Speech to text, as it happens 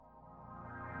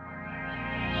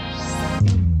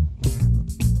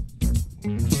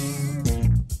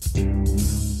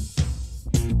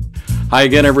Hi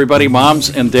again, everybody, moms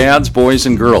and dads, boys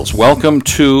and girls. Welcome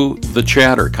to The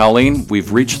Chatter. Colleen,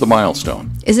 we've reached the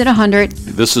milestone. Is it 100?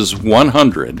 This is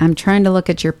 100. I'm trying to look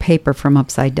at your paper from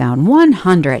upside down.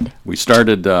 100. We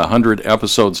started 100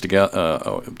 episodes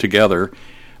together,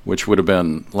 which would have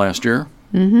been last year.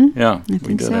 Mm-hmm. Yeah, I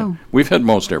think so. We've had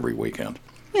most every weekend.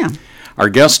 Yeah. Our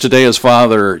guest today is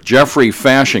Father Jeffrey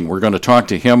Fasching. We're going to talk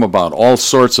to him about all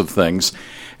sorts of things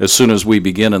as soon as we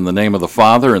begin in the name of the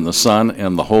Father, and the Son,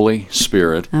 and the Holy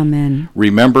Spirit. Amen.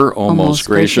 Remember, O most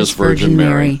gracious Virgin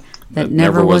Mary, that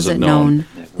never was it known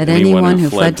that anyone who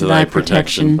fled to thy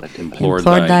protection, implored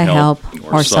thy help,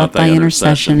 or sought thy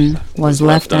intercession, was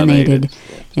left unaided.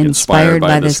 Inspired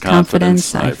by this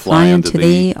confidence, I fly unto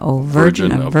thee, O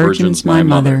Virgin of Virgins, my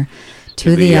Mother.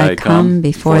 To thee I come,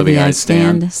 before thee I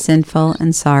stand, sinful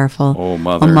and sorrowful. O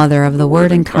Mother of the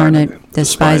Word incarnate,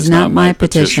 despise not my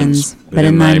petitions, but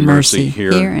in thy mercy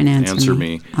hear and answer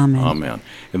me. Amen. Amen.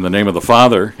 In the name of the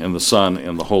Father, and the Son,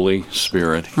 and the Holy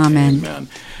Spirit. Amen. Amen.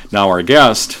 Now our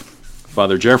guest,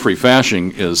 Father Jeffrey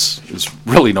Fasching, is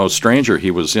really no stranger. He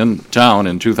was in town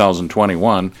in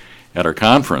 2021 at our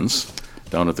conference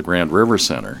down at the Grand River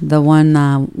Center. The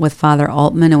one with Father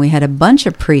Altman, and we had a bunch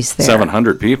of priests there.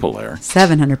 700 people there.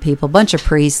 700 people, bunch of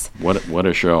priests. What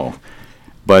a show.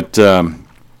 But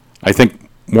I think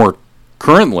more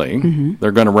currently,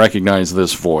 they're going to recognize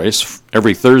this voice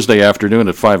every Thursday afternoon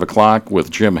at 5 o'clock with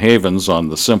Jim Havens on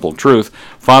The Simple Truth.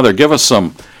 Father, give us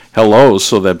some hellos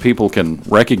so that people can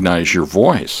recognize your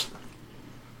voice.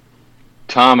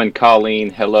 Tom and Colleen,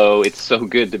 hello. It's so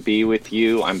good to be with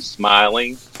you. I'm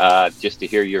smiling just to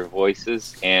hear your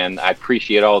voices, and I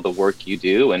appreciate all the work you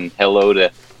do, and hello to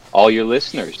all your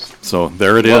listeners. So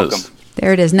there it Welcome. is.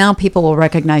 There it is. Now people will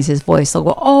recognize his voice. They'll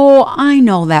go, oh, I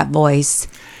know that voice.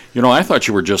 You know, I thought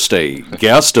you were just a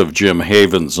guest of Jim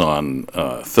Havens on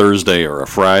Thursday or a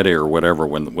Friday or whatever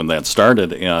when that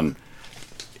started, and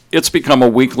it's become a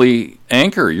weekly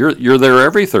anchor. You're there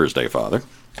every Thursday, Father.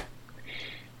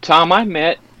 Tom, I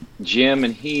met Jim,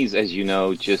 and he's, as you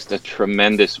know, just a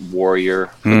tremendous warrior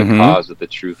for the cause of the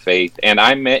true faith. And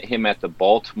I met him at the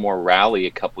Baltimore rally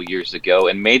a couple years ago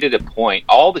and made it a point.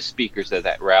 All the speakers at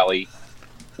that rally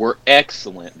were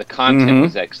excellent. The content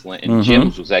was excellent, and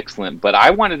Jim's was excellent. But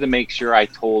I wanted to make sure I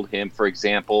told him, for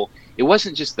example, it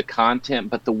wasn't just the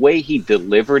content, but the way he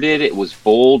delivered it. It was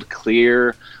bold,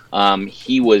 clear.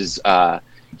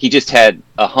 He just had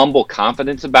a humble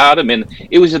confidence about him. And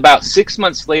it was about 6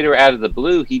 months later, out of the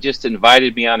blue, he just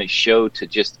invited me on his show to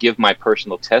just give my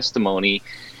personal testimony.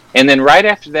 And then right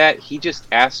after that, he just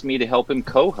asked me to help him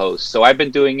co-host. So I've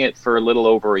been doing it for a little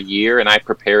over a year, and I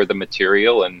prepare the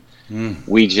material, and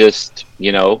we just,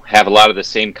 have a lot of the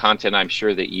same content I'm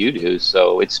sure that you do.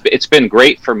 So it's been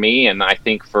great for me, and I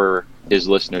think for his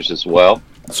listeners as well.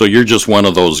 So you're just one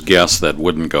of those guests that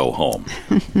wouldn't go home.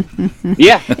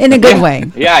 Yeah. In a good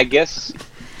way. Yeah, I guess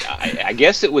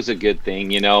it was a good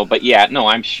thing, But yeah, no,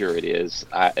 I'm sure it is.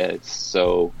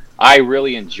 So I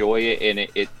really enjoy it,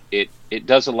 and it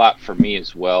does a lot for me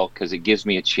as well, because it gives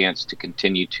me a chance to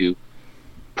continue to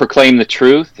proclaim the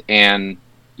truth and,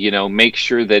 make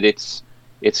sure that it's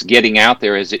getting out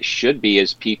there as it should be,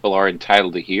 as people are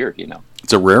entitled to hear,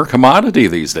 It's a rare commodity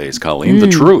these days, Colleen, the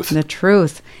truth. The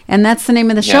truth. And that's the name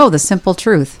of the show, The Simple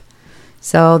Truth.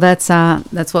 So that's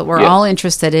what we're all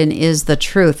interested in, is the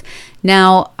truth.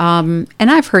 Now, and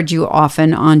I've heard you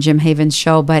often on Jim Havens'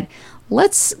 show, but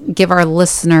let's give our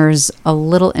listeners a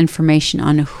little information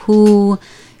on who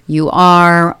you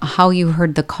are, how you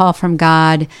heard the call from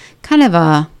God, kind of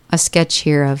a sketch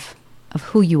here of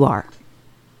who you are.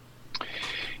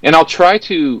 And I'll try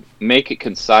to make it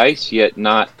concise, yet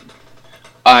not.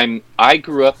 I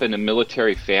grew up in a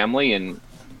military family, and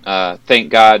thank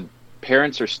God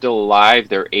parents are still alive.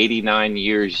 They're 89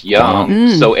 years young.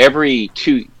 So every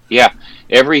 2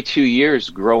 years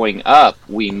growing up,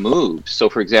 we moved. So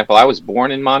for example, I was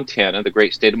born in Montana, the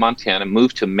great state of Montana,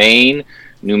 moved to Maine,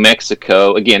 New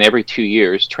Mexico, again, every 2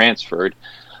 years, transferred.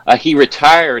 He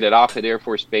retired at Offutt Air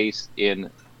Force Base in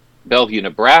Bellevue,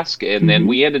 Nebraska, and then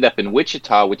we ended up in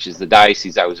Wichita, which is the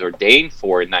diocese I was ordained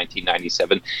for in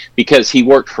 1997, because he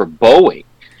worked for Boeing,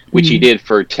 which he did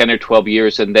for 10 or 12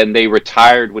 years, and then they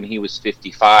retired when he was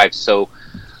 55. So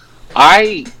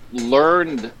I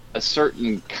learned a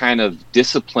certain kind of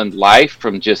disciplined life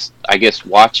from just, I guess,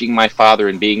 watching my father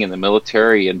and being in the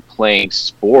military and playing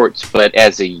sports. But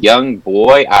as a young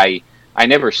boy, I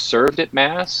never served at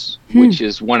Mass, which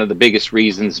is one of the biggest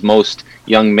reasons most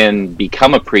young men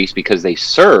become a priest, because they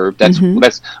served.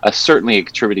 That's certainly a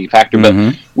contributing factor. But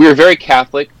we were very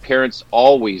Catholic. Parents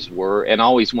always were, and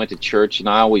always went to church, and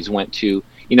I always went to,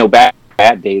 back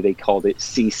that day they called it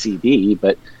CCD,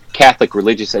 but Catholic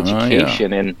religious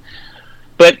education.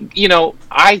 But,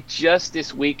 I just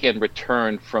this weekend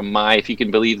returned from my, if you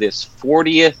can believe this,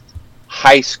 40th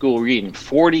high school reunion,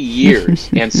 40 years.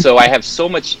 And so I have so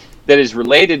much that is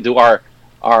related to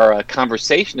our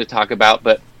conversation to talk about.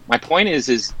 But my point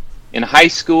is in high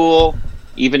school,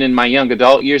 even in my young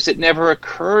adult years, it never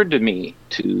occurred to me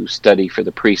to study for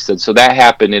the priesthood. So that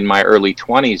happened in my early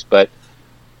 20s. But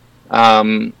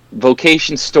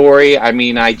vocation story,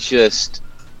 I just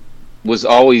was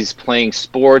always playing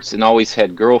sports and always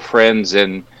had girlfriends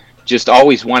and just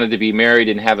always wanted to be married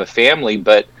and have a family.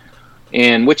 But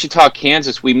in Wichita,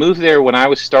 Kansas, we moved there when I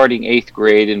was starting 8th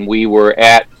grade, and we were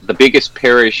at the biggest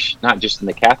parish, not just in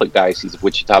the Catholic Diocese of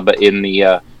Wichita, but in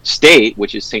the state,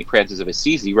 which is St. Francis of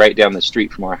Assisi, right down the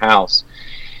street from our house.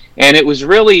 And it was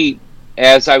really,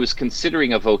 as I was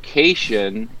considering a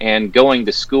vocation and going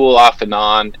to school off and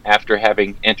on after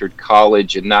having entered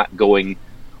college and not going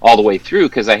all the way through,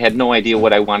 because I had no idea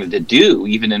what I wanted to do,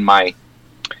 even in my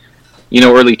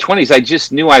early 20s. I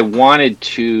just knew I wanted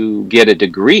to get a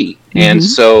degree. And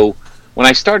so when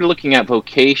I started looking at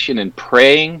vocation and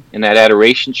praying in that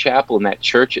Adoration chapel in that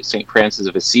church at St. Francis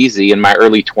of Assisi in my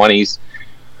early 20s,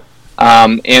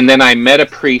 and then I met a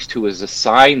priest who was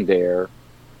assigned there.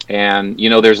 And,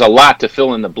 there's a lot to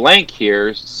fill in the blank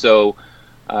here, so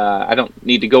I don't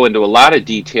need to go into a lot of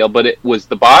detail, but it was,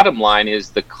 the bottom line is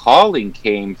the calling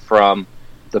came from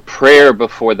the prayer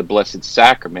before the Blessed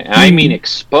Sacrament. And I mean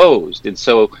exposed. And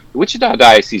so the Wichita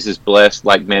Diocese is blessed,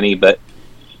 like many, but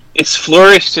it's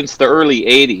flourished since the early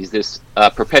 80s, this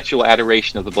perpetual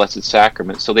adoration of the Blessed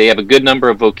Sacrament. So they have a good number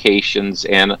of vocations,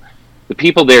 and the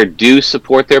people there do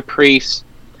support their priests.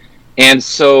 And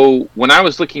so when I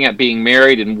was looking at being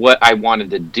married and what I wanted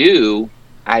to do,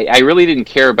 I really didn't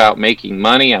care about making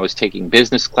money. I was taking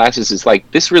business classes. It's like,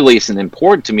 this really isn't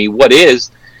important to me. What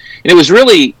is? And it was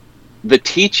really the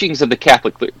teachings of the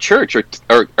Catholic Church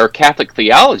or Catholic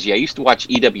theology. I used to watch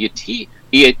EWTN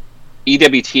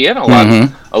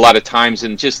a lot of times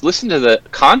and just listen to the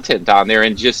content on there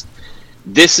and just,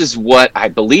 this is what I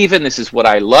believe in, this is what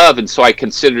I love. And so I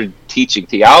considered teaching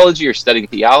theology or studying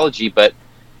theology, but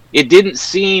it didn't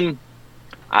seem,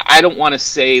 I don't want to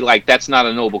say like that's not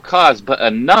a noble cause, but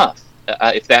enough,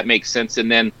 if that makes sense.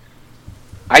 And then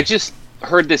I just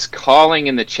heard this calling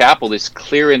in the chapel, this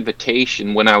clear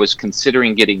invitation when I was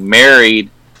considering getting married,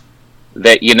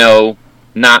 that,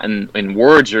 not in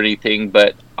words or anything,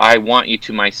 but I want you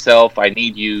to myself. I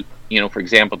need you, for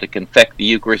example, to confect the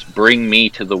Eucharist, bring me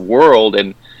to the world.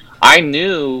 And I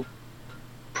knew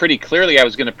pretty clearly I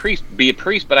was going to be a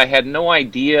priest, but I had no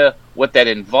idea what that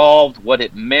involved, what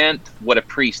it meant, what a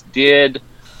priest did,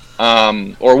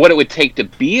 or what it would take to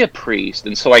be a priest.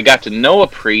 And so I got to know a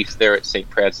priest there at St.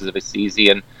 Francis of Assisi,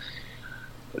 and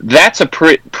that's a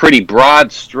pretty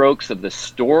broad strokes of the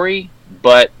story.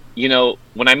 But,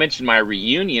 when I mentioned my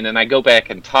reunion and I go back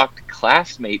and talk to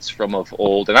classmates from of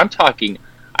old, and I'm talking,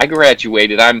 I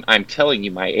graduated, I'm telling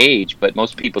you my age, but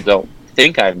most people don't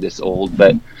think I'm this old,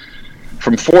 but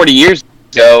from 40 years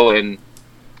ago, and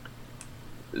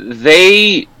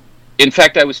in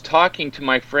fact, I was talking to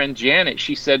my friend Janet.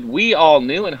 She said, we all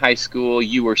knew in high school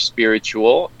you were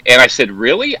spiritual. And I said,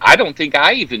 really? I don't think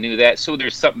I even knew that. So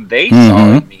there's something they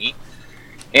saw in me.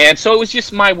 And so it was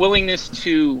just my willingness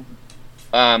to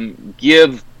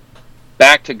give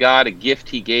back to God a gift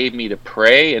he gave me to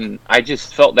pray. And I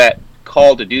just felt that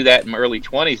call to do that in my early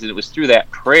 20s. And it was through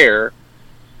that prayer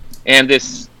and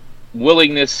this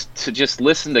willingness to just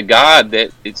listen to God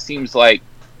that it seems like,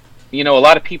 a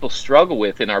lot of people struggle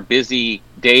with in our busy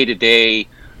day-to-day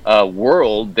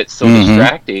world that's so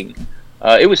distracting.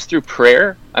 It was through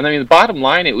prayer. The bottom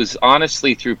line, it was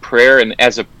honestly through prayer. And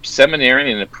as a seminarian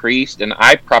and a priest, and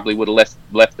I probably would have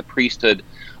left the priesthood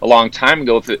a long time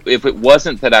ago if it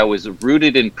wasn't that I was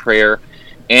rooted in prayer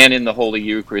and in the Holy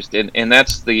Eucharist. And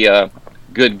that's the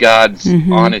good God's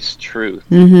honest truth.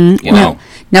 Now,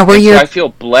 I feel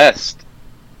blessed.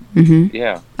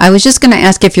 Yeah. I was just going to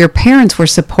ask if your parents were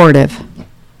supportive.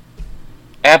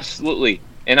 Absolutely.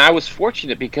 And I was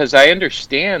fortunate because I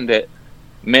understand that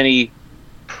many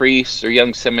priests or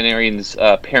young seminarians'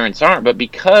 parents aren't, but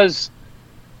because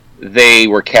they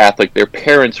were Catholic, their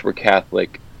parents were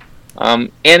Catholic.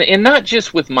 And not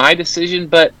just with my decision,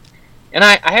 but, and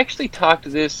I actually talked to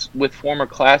this with former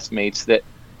classmates, that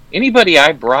anybody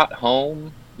I brought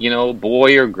home,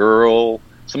 boy or girl,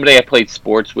 somebody I played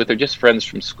sports with, or just friends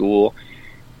from school,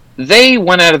 they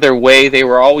went out of their way. They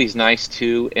were always nice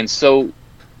to. And so,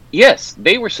 yes,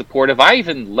 they were supportive. I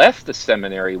even left the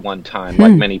seminary one time,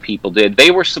 like many people did.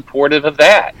 They were supportive of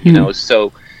that,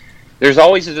 So there's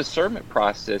always a discernment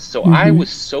process. So I was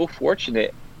so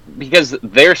fortunate because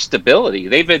their stability,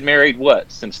 they've been married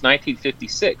since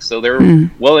 1956, so they're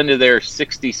well into their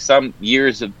 60-some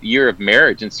year of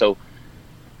marriage, and so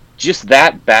just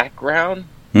that background,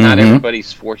 not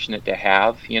everybody's fortunate to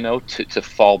have, to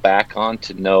fall back on,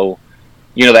 to know,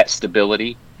 that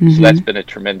stability. So that's been a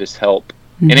tremendous help,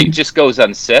 and it just goes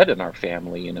unsaid in our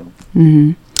family,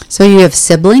 So you have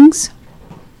siblings?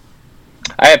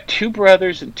 I have 2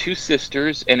 brothers and 2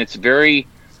 sisters, and it's very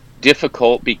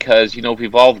difficult because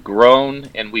we've all grown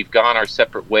and we've gone our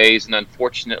separate ways, and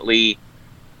unfortunately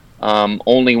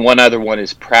only one other one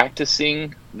is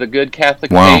practicing the good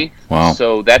Catholic faith.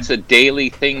 So that's a daily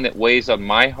thing that weighs on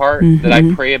my heart, that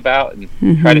I pray about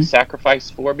and try to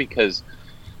sacrifice for, because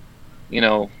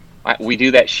we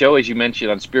do that show, as you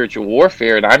mentioned, on spiritual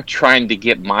warfare, and I'm trying to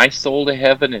get my soul to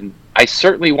heaven, and I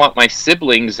certainly want my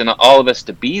siblings and all of us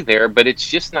to be there, but it's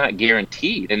just not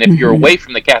guaranteed. And if you're away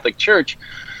from the Catholic Church,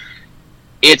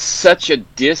 it's such a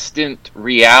distant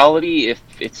reality, if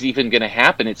it's even going to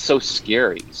happen. It's so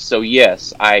scary. So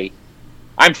yes, I'm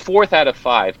 4th out of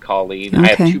 5, Colleen. Okay.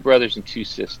 I have 2 brothers and 2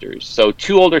 sisters. So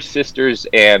 2 older sisters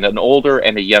and an older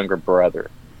and a younger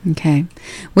brother. Okay.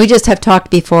 We just have talked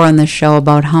before on the show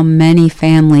about how many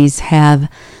families have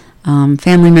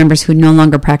family members who no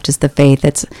longer practice the faith.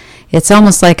 It's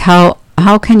almost like how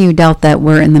can you doubt that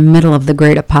we're in the middle of the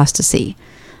great apostasy?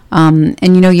 And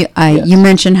you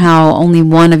mentioned how only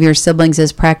one of your siblings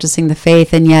is practicing the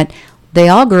faith, and yet they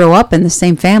all grew up in the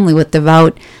same family with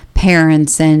devout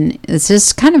parents, and it's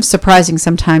just kind of surprising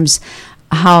sometimes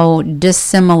how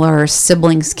dissimilar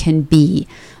siblings can be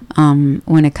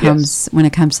when it comes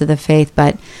to the faith.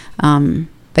 But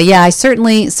yeah, I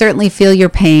certainly feel your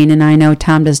pain, and I know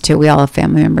Tom does too. We all have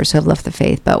family members who have left the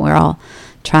faith, but we're all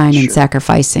trying and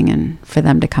sacrificing and for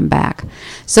them to come back.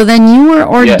 So then you were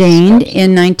ordained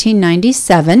in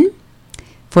 1997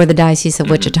 for the Diocese of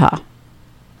Wichita.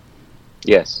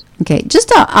 Yes. Okay,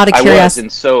 just out of curiosity.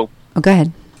 Go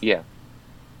ahead. Yeah.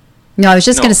 No, I was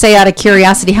just going to say, out of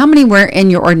curiosity, how many were in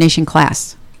your ordination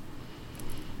class?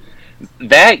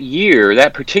 That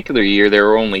particular year, there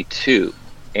were only 2.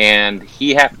 And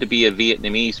he happened to be a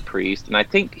Vietnamese priest, and I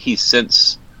think he's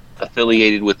since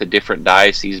affiliated with a different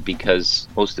diocese because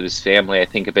most of his family, I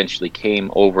think, eventually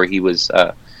came over. He was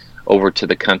over to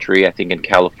the country, I think, in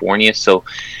California. So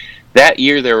that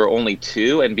year there were only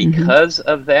 2, and because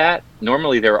of that,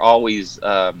 normally they're always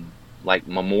like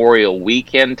Memorial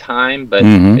Weekend time, but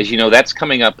as you know, that's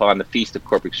coming up on the Feast of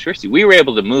Corpus Christi. We were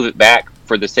able to move it back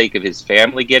for the sake of his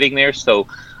family getting there, so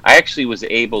I actually was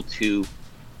able to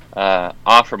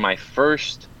offer my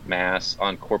first Mass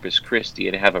on Corpus Christi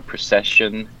and have a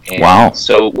procession. And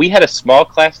so we had a small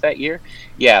class that year,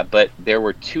 but there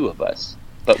were 2 of us.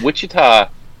 But Wichita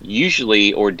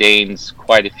usually ordains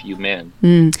quite a few men.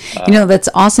 That's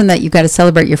awesome that you got to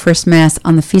celebrate your first Mass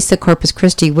on the Feast of Corpus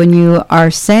Christi when you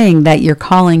are saying that your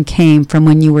calling came from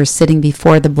when you were sitting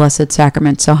before the Blessed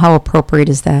Sacrament. So how appropriate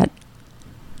is that?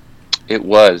 It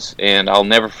was, and I'll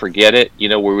never forget it. We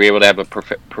were able to have a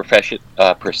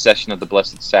procession of the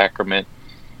Blessed Sacrament.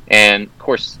 And, of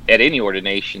course, at any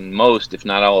ordination, most, if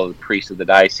not all, of the priests of the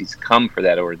diocese come for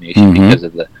that ordination because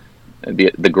of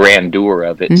the grandeur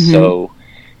of it. So,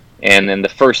 and then the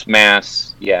first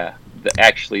Mass,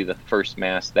 the first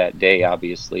Mass that day,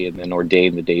 obviously, and then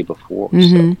ordained the day before.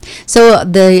 So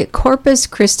the Corpus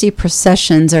Christi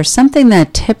processions are something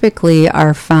that typically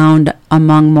are found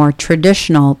among more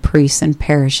traditional priests and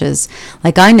parishes.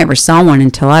 Like, I never saw one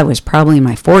until I was probably in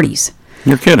my 40s.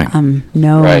 You're kidding.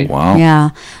 No. Right. Wow. Yeah.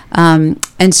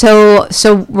 And so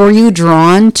were you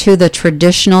drawn to the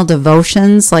traditional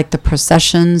devotions, like the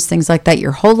processions, things like that,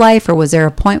 your whole life? Or was there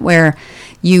a point where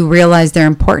you realized their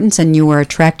importance and you were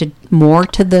attracted more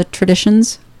to the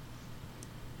traditions?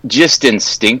 Just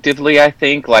instinctively, I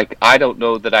think. Like, I don't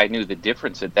know that I knew the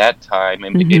difference at that time.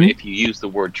 And if you use the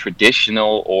word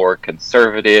traditional or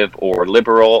conservative or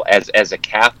liberal as a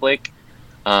Catholic,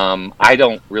 I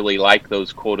don't really like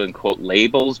those quote-unquote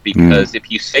labels, because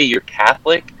if you say you're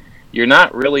Catholic, you're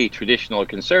not really traditional or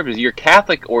conservative. You're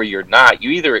Catholic or you're not. You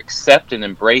either accept and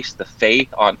embrace the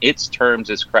faith on its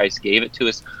terms as Christ gave it to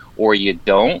us, or you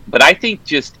don't. But I think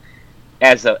just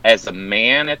as a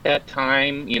man at that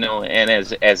time, and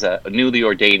as a newly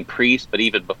ordained priest, but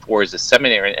even before as a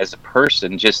seminarian, as a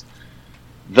person, just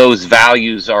those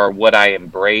values are what I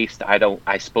embraced.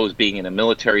 I suppose being in a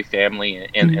military family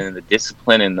and the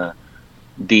discipline and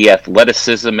the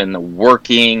athleticism and the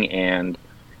working, and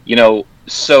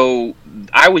so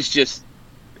I was just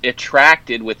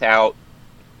attracted without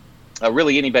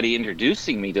really anybody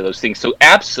introducing me to those things. So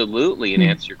absolutely, in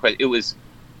answer to your question, it was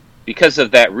because of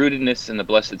that rootedness in the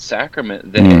Blessed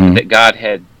Sacrament that God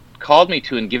had called me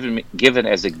to and given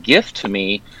as a gift to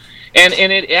me. And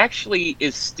it actually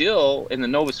is still in the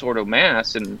Novus Ordo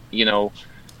Mass, and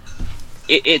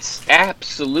it's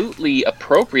absolutely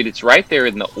appropriate. It's right there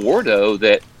in the Ordo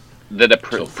that a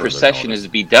procession is to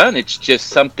be done. It's just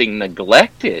something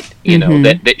neglected,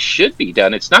 that should be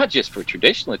done. It's not just for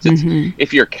traditionalists. It's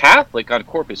if you're Catholic on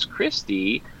Corpus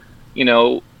Christi,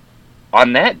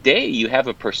 on that day you have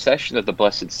a procession of the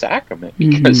Blessed Sacrament,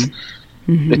 because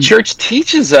the Church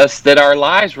teaches us that our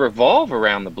lives revolve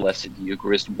around the Blessed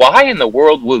Eucharist. Why in the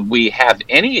world would we have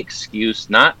any excuse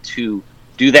not to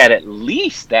do that at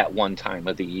least that one time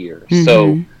of the year?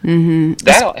 So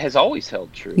that has always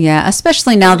held true. Yeah,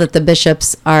 especially now that the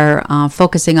bishops are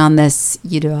focusing on this,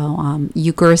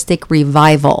 Eucharistic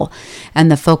revival,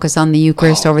 and the focus on the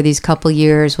Eucharist over these couple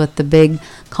years, with the big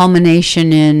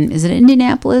culmination in, is it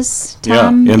Indianapolis,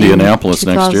 Tom? Yeah, Indianapolis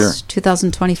next year.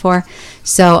 2024.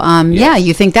 So,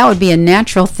 you think that would be a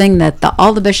natural thing that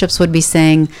all the bishops would be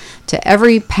saying to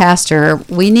every pastor: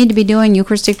 we need to be doing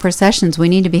Eucharistic processions. We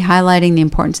need to be highlighting the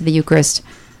importance of the Eucharist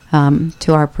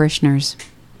to our parishioners.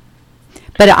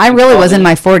 But I really was in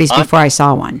my 40s before I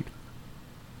saw one.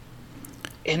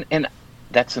 And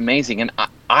that's amazing. And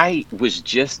I was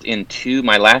just in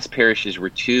my last parishes were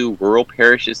 2 rural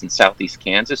parishes in southeast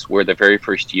Kansas, where the very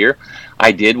first year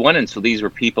I did one. And so these were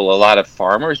people, a lot of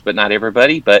farmers, but not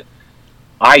everybody. But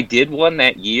I did one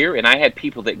that year, and I had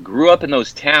people that grew up in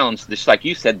those towns, just like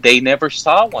you said, they never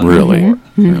saw one before.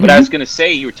 But I was going to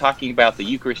say, you were talking about the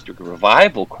Eucharistic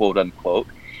revival, quote unquote.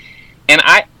 And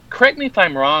correct me if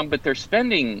I'm wrong, but they're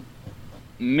spending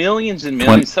millions and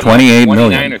millions,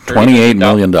 $28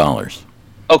 million.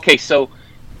 Okay, so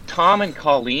Tom and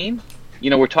Colleen,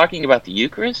 we're talking about the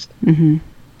Eucharist.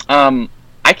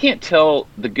 I can't tell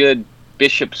the good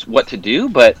bishops what to do,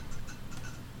 but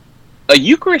a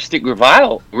Eucharistic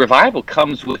revival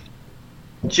comes with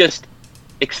just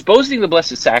exposing the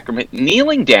Blessed Sacrament,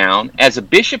 kneeling down as a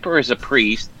bishop or as a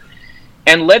priest,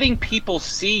 and letting people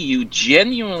see you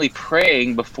genuinely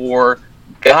praying before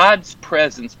God's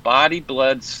presence, body,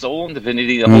 blood, soul, and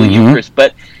divinity, the Holy Eucharist.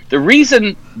 But the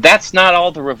reason that's not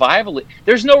all the revival,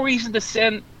 there's no reason to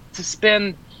spend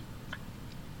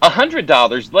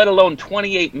 $100, let alone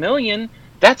 $28 million.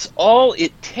 That's all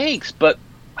it takes. But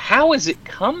how has it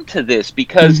come to this?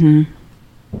 Because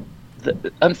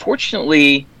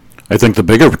unfortunately, I think the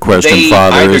bigger question,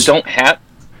 Father, is don't have.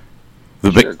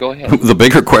 Go ahead. The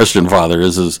bigger question, Father,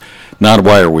 is not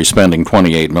why are we spending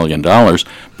 $28 million,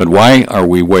 but why are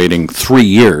we waiting 3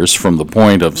 years from the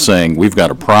point of saying we've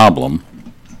got a problem?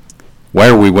 Why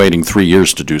are we waiting 3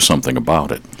 years to do something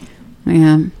about it?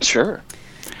 Yeah. Sure.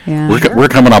 Yeah. We're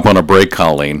coming up on a break,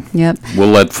 Colleen. Yep. We'll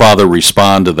let Father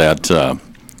respond to that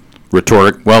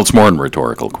it's more than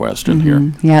rhetorical question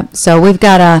here. Yep. So we've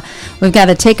got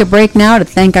to take a break now to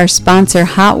thank our sponsor,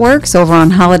 HotWorks, over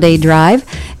on Holiday Drive,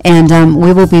 and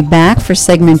we will be back for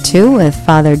segment 2 with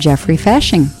Father Jeffrey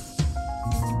Fasching.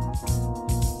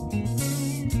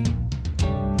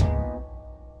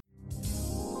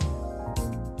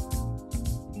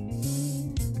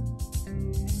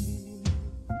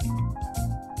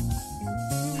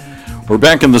 We're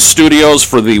back in the studios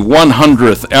for the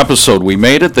 100th episode. We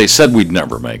made it. They said we'd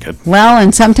never make it. Well,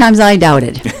 and sometimes I doubt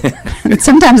it.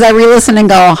 Sometimes I re-listen and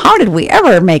go, how did we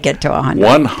ever make it to 100?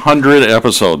 100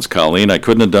 episodes, Colleen. I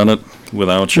couldn't have done it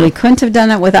without you. We couldn't have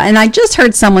done it without. And I just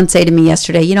heard someone say to me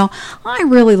yesterday, I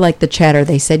really like the chatter.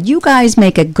 They said, you guys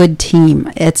make a good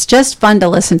team. It's just fun to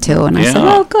listen to. And I said,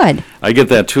 well, good. I get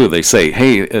that too. They say,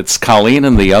 hey, it's Colleen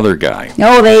and the other guy.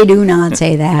 No, they do not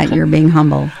say that. You're being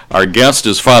humble. Our guest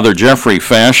is Father Jeffrey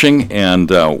Fasching, and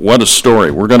what a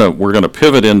story. We're gonna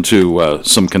pivot into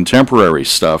some contemporary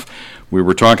stuff. We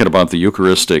were talking about the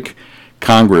Eucharistic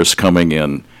Congress coming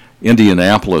in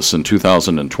Indianapolis in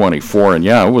 2024, and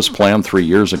it was planned 3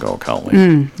 years ago,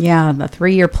 Colleen. The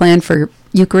 3-year plan for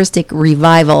Eucharistic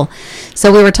revival.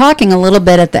 So we were talking a little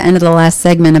bit at the end of the last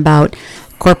segment about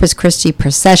Corpus Christi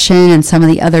procession and some of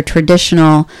the other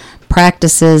traditional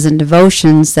practices and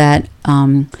devotions that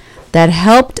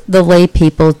helped the lay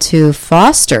people to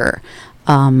foster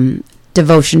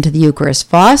devotion to the Eucharist,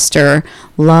 foster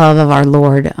love of our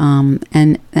Lord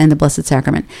and the Blessed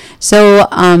Sacrament. So,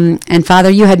 and Father,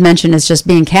 you had mentioned as just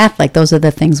being Catholic, those are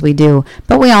the things we do.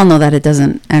 But we all know that it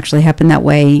doesn't actually happen that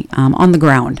way on the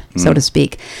ground, so to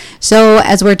speak. So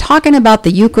as we're talking about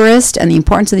the Eucharist and the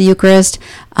importance of the Eucharist,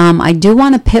 I do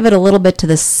want to pivot a little bit to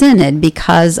the Synod,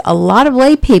 because a lot of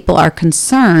lay people are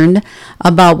concerned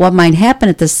about what might happen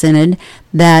at the Synod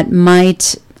that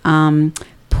might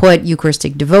put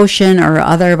Eucharistic devotion or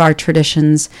other of our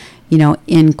traditions,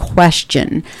 in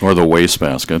question. Or the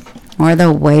wastebasket. Or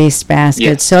the wastebasket.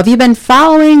 Yes. So have you been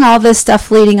following all this stuff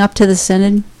leading up to the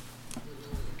synod?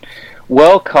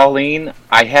 Well, Colleen,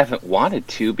 I haven't wanted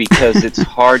to because it's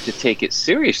hard to take it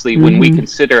seriously when we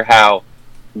consider how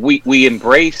we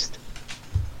embraced,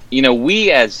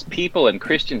 we as people and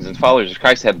Christians and followers of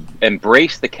Christ have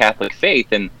embraced the Catholic faith,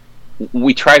 and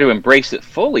we try to embrace it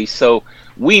fully. So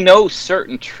we know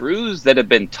certain truths that have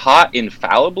been taught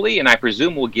infallibly, and I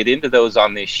presume we'll get into those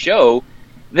on this show,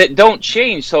 that don't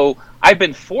change. So I've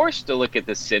been forced to look at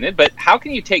the synod, but how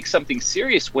can you take something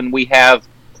serious when we have,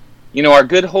 our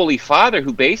good Holy Father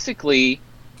who basically,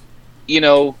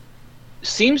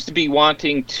 seems to be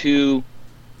wanting to,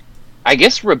 I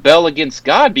guess, rebel against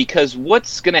God? Because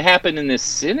what's going to happen in this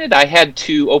synod, I had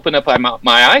to open up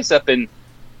my eyes up and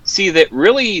see that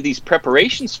really these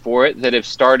preparations for it that have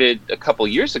started a couple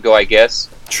years ago, I guess.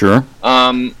 Sure.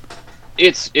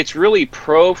 It's really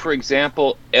pro, for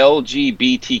example,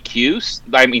 LGBTQ.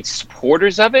 I mean,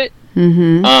 supporters of it.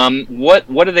 Mm-hmm.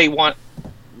 What do they want?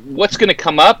 What's going to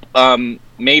come up?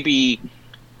 Maybe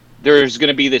there's going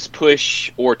to be this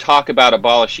push or talk about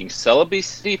abolishing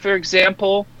celibacy, for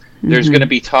example. There's going to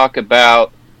be talk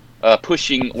about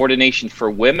pushing ordination for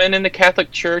women in the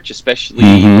Catholic Church,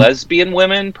 especially lesbian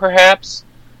women, perhaps.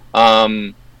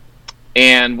 And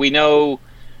we know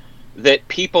that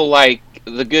people like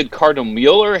the good Cardinal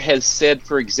Mueller has said,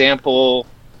 for example,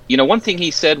 one thing he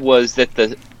said was that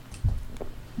the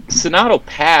synodal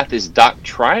path is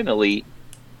doctrinally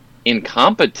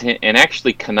incompetent and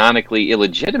actually canonically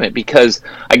illegitimate, because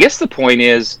I guess the point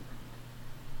is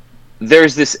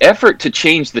there's this effort to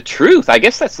change the truth. I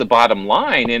guess that's the bottom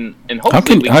line, and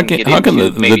hopefully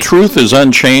the truth is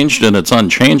unchanged and it's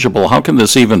unchangeable. How can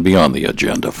this even be on the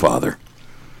agenda, Father?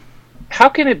 How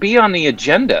can it be on the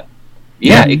agenda?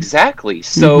 Yeah, exactly.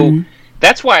 So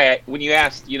that's why when you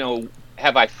asked,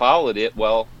 have I followed it?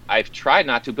 Well, I've tried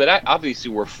not to, but I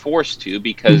obviously we're forced to,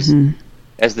 because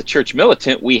as the church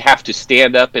militant, we have to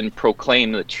stand up and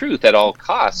proclaim the truth at all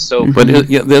costs. So, but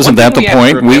isn't that the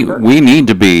point? We need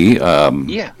to be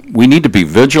we need to be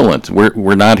vigilant.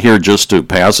 We're not here just to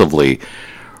passively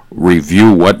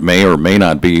review what may or may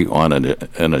not be on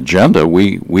an agenda.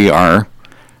 We are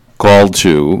called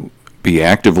to be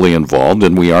actively involved,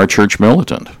 and we are church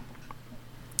militant.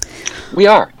 We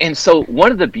are. And so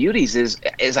one of the beauties is,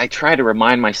 as I try to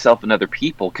remind myself and other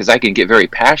people, because I can get very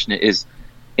passionate, is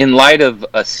in light of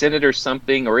a synod or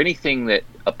something, or anything that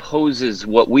opposes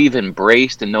what we've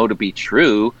embraced and know to be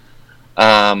true,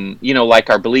 like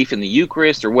our belief in the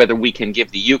Eucharist, or whether we can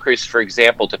give the Eucharist, for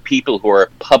example, to people who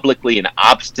are publicly and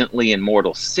obstinately in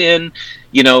mortal sin,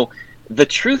 the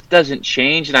truth doesn't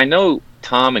change. And I know,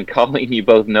 Tom and Colleen, you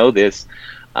both know this.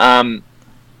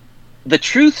 The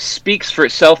truth speaks for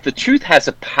itself. The truth has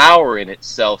a power in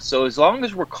itself. So as long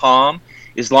as we're calm,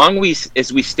 as long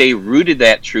as we stay rooted in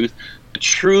that truth, the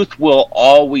truth will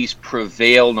always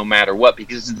prevail no matter what,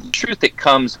 because it's the truth that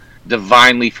comes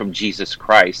divinely from Jesus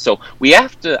Christ. So we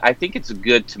have to, I think it's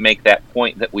good to make that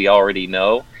point that we already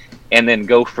know, and then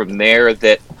go from there.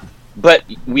 But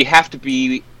we have to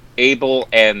be able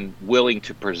and willing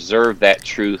to preserve that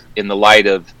truth in the light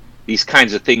of these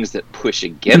kinds of things that push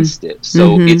against it.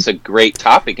 So it's a great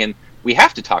topic, and we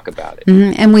have to talk about it.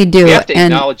 And we do. We have to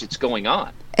acknowledge it's going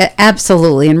on.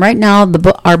 Absolutely. And right now,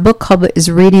 our book club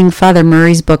is reading Father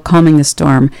Murray's book, Calming the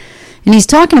Storm. And he's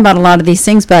talking about a lot of these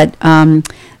things, but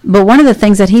one of the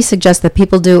things that he suggests that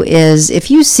people do is,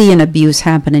 if you see an abuse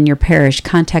happen in your parish,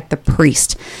 contact the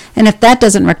priest. And if that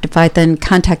doesn't rectify it, then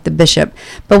contact the bishop.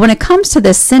 But when it comes to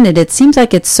this synod, it seems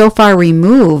like it's so far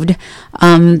removed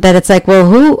that it's like, well,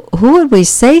 who would we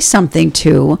say something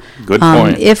to? Good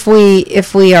point.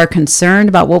 If we are concerned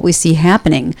about what we see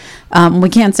happening. We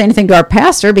can't say anything to our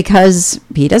pastor because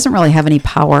he doesn't really have any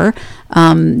power.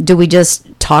 Do we just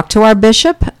talk to our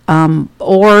bishop?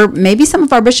 Or maybe some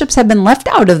of our bishops have been left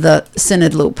out of the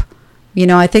synod loop.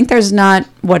 I think there's not,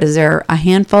 a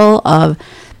handful of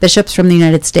bishops from the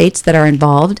United States that are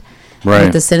involved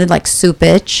with the synod, like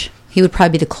Supich. He would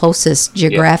probably be the closest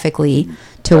geographically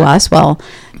to us. Well,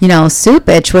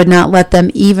 Supich would not let them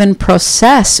even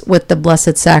process with the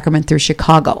Blessed Sacrament through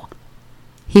Chicago.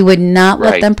 He would not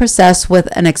let them process with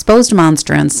an exposed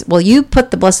monstrance. Well, you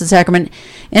put the Blessed Sacrament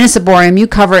in a ciborium, you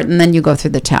cover it, and then you go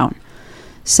through the town.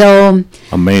 So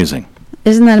amazing.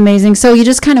 Isn't that amazing? So you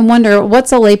just kind of wonder,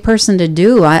 what's a lay person to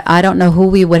do? I don't know who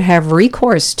we would have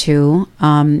recourse to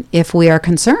if we are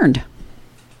concerned.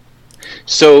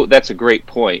 So that's a great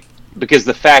point, because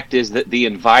the fact is that the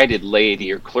invited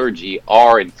laity or clergy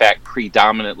are, in fact,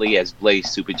 predominantly, as Blaise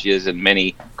Supich and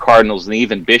many cardinals and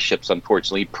even bishops,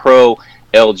 unfortunately,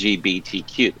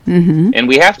 pro-LGBTQ. And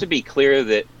we have to be clear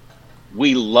that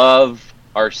we love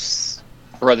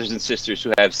brothers and sisters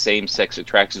who have same-sex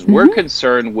attractions. We're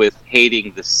concerned with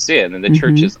hating the sin, and the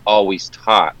church has always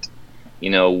taught,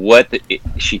 what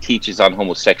she teaches on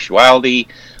homosexuality,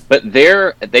 but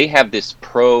they have this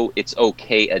it's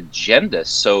okay agenda.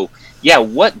 So,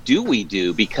 what do we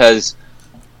do? Because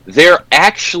there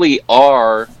actually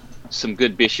are some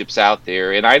good bishops out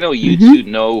there, and I know you two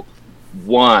know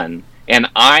one, and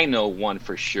I know one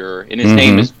for sure, and his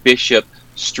name is Bishop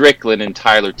Strickland in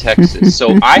Tyler, Texas.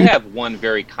 So I have one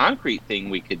very concrete thing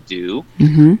we could do.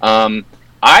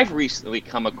 I've recently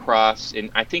come across, and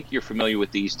I think you're familiar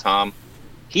with these, Tom.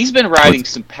 He's been writing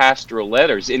some pastoral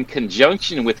letters in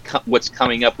conjunction with what's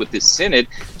coming up with this synod,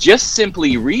 just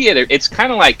simply reiterate. It's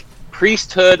kind of like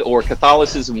priesthood or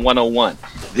Catholicism 101.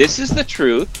 This is the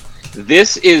truth.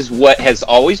 This is what has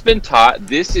always been taught.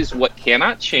 This is what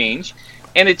cannot change.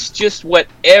 And it's just what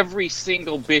every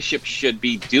single bishop should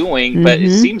be doing. But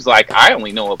it seems like I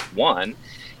only know of one.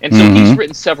 And so he's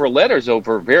written several letters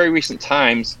over very recent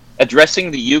times addressing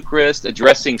the Eucharist,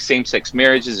 addressing same-sex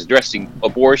marriages, addressing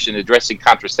abortion, addressing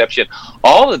contraception,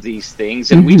 all of these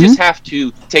things. And we just have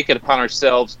to take it upon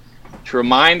ourselves to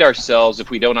remind ourselves, if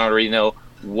we don't already know,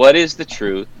 what is the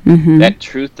truth. That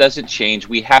truth doesn't change.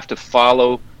 We have to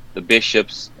follow the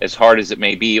bishops, as hard as it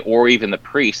may be, or even the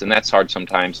priests, and that's hard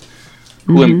sometimes,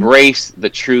 who embrace the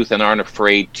truth and aren't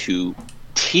afraid to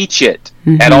teach it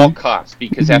at all costs,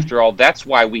 because after all, that's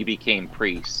why we became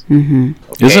priests. Okay?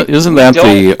 Isn't that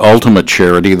the ultimate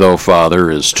charity, though,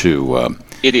 Father, is to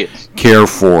it is care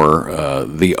for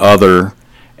the other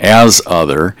as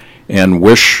other, and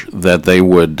wish that they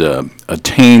would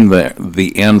attain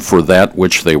the end for that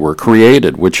which they were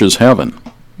created, which is heaven.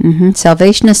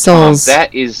 Salvation of souls.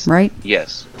 That is right.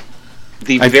 Yes.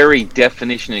 The very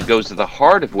definition, it goes to the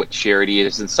heart of what charity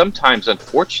is. And sometimes,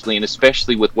 unfortunately, and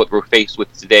especially with what we're faced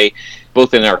with today,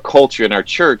 both in our culture and our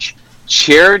church,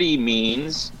 charity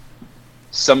means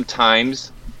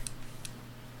sometimes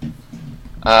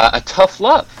a tough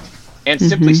love. And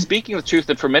simply speaking the truth.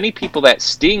 And for many people that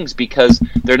stings because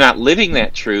they're not living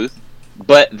that truth,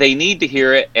 but they need to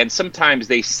hear it. And sometimes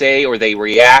they say or they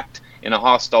react in a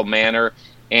hostile manner,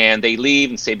 and they leave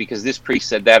and say, because this priest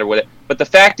said that or whatever. But the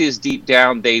fact is, deep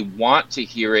down, they want to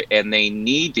hear it, and they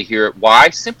need to hear it. Why?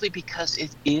 Simply because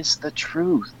it is the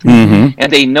truth. And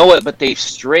they know it, but they've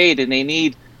strayed, and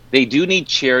they do need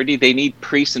charity. They need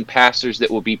priests and pastors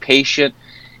that will be patient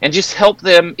and just help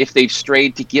them, if they've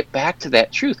strayed, to get back to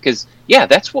that truth. Because,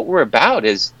 that's what we're about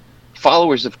as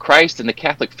followers of Christ and the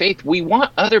Catholic faith. We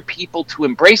want other people to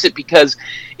embrace it because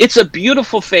it's a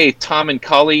beautiful faith, Tom and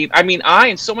Colleen. I mean, I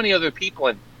and so many other people,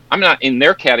 and I'm not in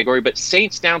their category, but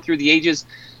saints down through the ages,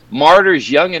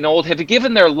 martyrs, young and old, have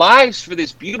given their lives for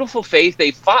this beautiful faith. They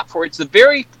fought for it. It's the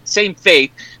very same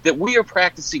faith that we are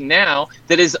practicing now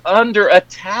that is under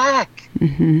attack.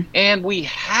 And we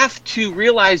have to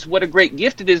realize what a great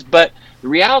gift it is. But the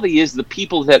reality is the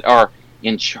people that are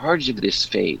in charge of this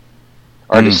faith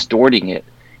are distorting it.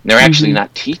 And they're actually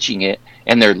not teaching it,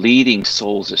 and they're leading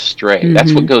souls astray.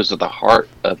 That's what goes to the heart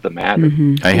of the matter.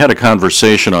 I had a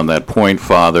conversation on that point,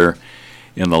 Father,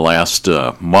 in the last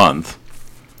month,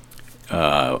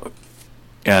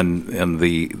 and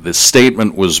the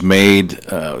statement was made,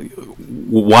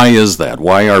 why is that?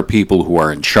 Why are people who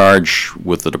are in charge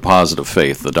with the deposit of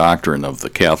faith, the doctrine of the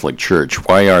Catholic Church,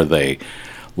 why are they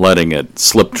letting it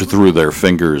slip through their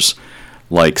fingers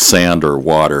like sand or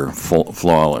water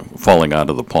falling out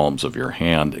of the palms of your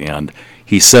hand? And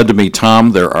he said to me,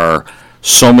 Tom, there are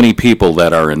so many people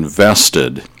that are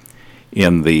invested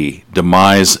in the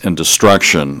demise and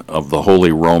destruction of the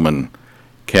Holy Roman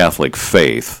Catholic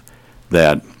faith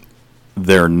that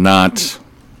they're not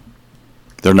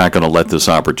going to let this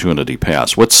opportunity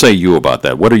pass. What say you about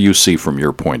that? What do you see from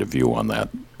your point of view on that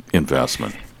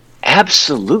investment?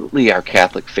 Absolutely, our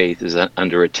Catholic faith is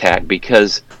under attack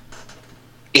because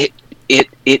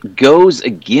it goes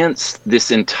against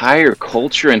this entire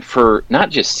culture, and for not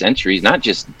just centuries, not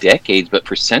just decades, but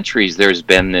for centuries, there's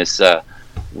been this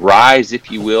rise,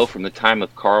 if you will, from the time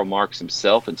of Karl Marx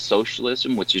himself and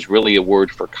socialism, which is really a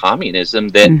word for communism,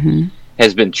 that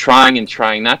has been trying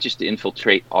not just to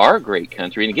infiltrate our great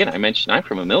country. And again, I mentioned I'm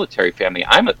from a military family.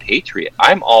 I'm a patriot.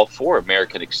 I'm all for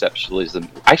American exceptionalism.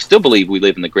 I still believe we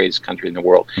live in the greatest country in the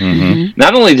world.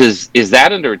 Not only is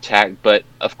that under attack, but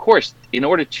of course, in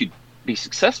order to be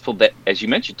successful, that, as you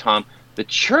mentioned, Tom, the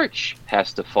church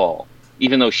has to fall,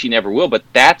 even though she never will. But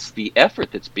that's the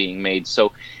effort that's being made.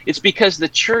 So it's because the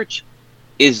church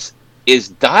is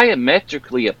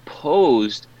diametrically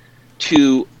opposed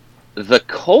to the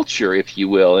culture, if you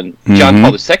will. And John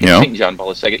Paul II, St. John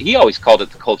Paul II, he always called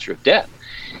it the culture of death.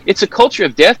 It's a culture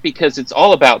of death because it's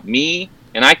all about me,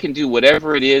 and I can do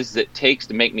whatever it is that takes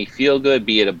to make me feel good,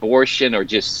 be it abortion or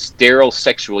just sterile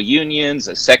sexual unions,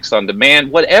 a sex on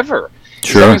demand, whatever.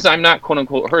 Sure. As long as I'm not, quote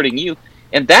unquote, hurting you.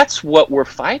 And that's what we're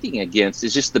fighting against,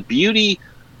 is just the beauty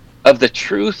of the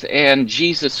truth and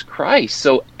Jesus Christ.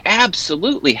 So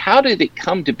absolutely, how did it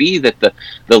come to be that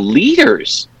the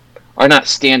leaders are not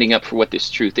standing up for what this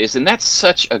truth is? And that's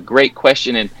such a great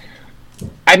question. And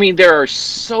I mean, there are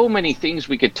so many things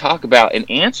we could talk about and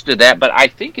answer to that, but I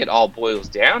think it all boils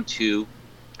down to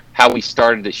how we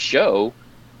started the show,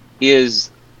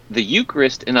 is the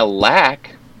Eucharist and a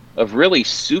lack of really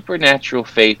supernatural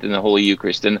faith in the Holy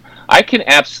Eucharist. And I can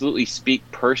absolutely speak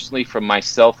personally from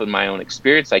myself and my own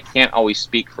experience. I can't always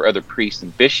speak for other priests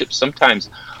and bishops. Sometimes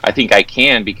I think I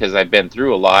can, because I've been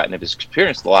through a lot and have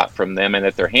experienced a lot from them and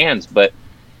at their hands. But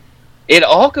it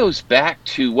all goes back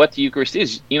to what the Eucharist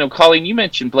is. You know, Colleen, you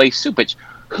mentioned Blaise Supich.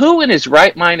 Who in his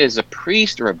right mind as a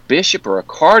priest or a bishop or a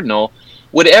cardinal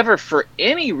would ever, for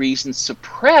any reason,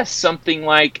 suppress something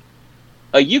like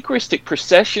a Eucharistic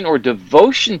procession or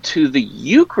devotion to the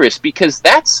Eucharist? Because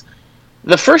that's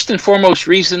the first and foremost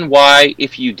reason why,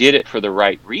 if you did it for the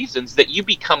right reasons, that you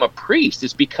become a priest,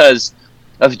 is because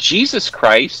of Jesus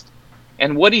Christ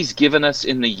and what he's given us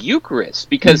in the Eucharist.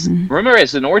 Because remember,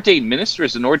 as an ordained minister,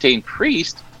 as an ordained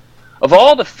priest, of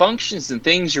all the functions and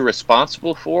things you're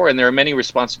responsible for, and there are many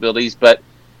responsibilities, but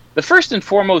the first and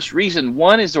foremost reason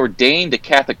one is ordained a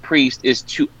Catholic priest is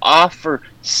to offer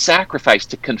sacrifice,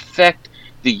 to confect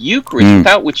the Eucharist,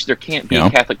 without which there can't be a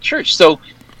Catholic Church. So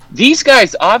these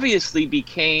guys obviously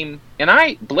became, and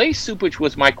Blaise Supich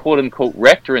was my quote-unquote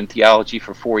rector in theology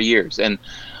for 4 years, and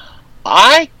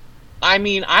I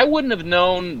mean, I wouldn't have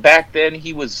known back then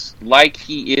he was like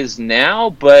he is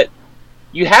now, but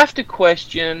you have to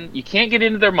question, you can't get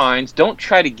into their minds. Don't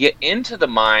try to get into the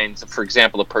minds of, for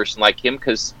example, a person like him,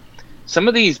 because some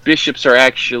of these bishops are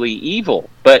actually evil.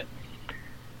 But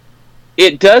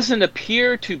it doesn't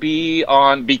appear to be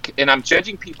and I'm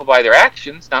judging people by their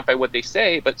actions, not by what they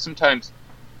say, but sometimes,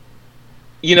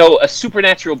 you know, a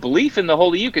supernatural belief in the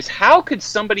Holy Eucharist. How could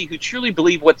somebody who truly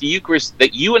believe what the Eucharist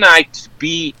that you and I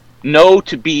know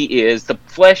to be is, the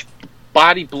flesh,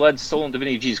 body, blood, soul, and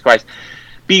divinity of Jesus Christ,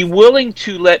 be willing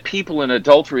to let people in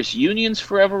adulterous unions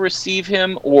forever receive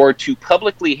him, or to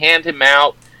publicly hand him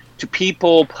out to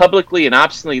people publicly and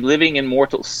obstinately living in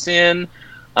mortal sin,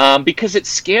 because it's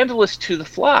scandalous to the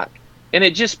flock. And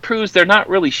it just proves they're not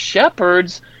really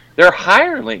shepherds, they're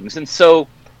hirelings. And so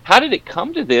how did it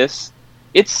come to this?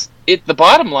 The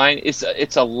bottom line is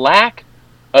it's a lack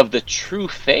of the true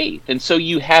faith. And so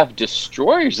you have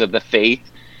destroyers of the faith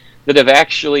that have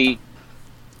actually,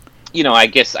 you know, I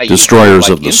guess destroyers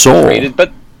of the soul.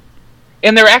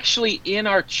 And they're actually in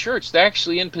our church. They're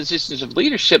actually in positions of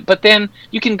leadership. But then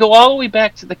you can go all the way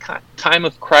back to the time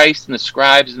of Christ and the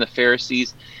scribes and the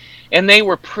Pharisees, and they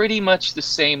were pretty much the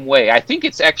same way. I think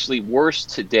it's actually worse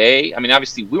today. I mean,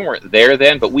 obviously we weren't there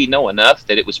then, but we know enough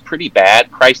that it was pretty bad.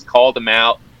 Christ called them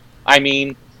out. I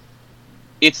mean,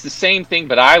 it's the same thing,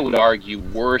 but I would argue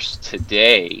worse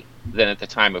today than at the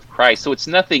time of Christ. So it's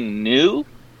nothing new.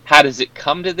 How does it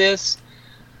come to this?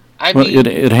 I mean,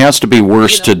 it has to be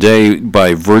worse today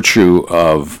by virtue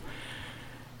of,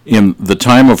 in the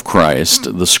time of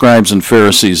Christ, the scribes and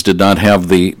Pharisees did not have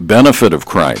the benefit of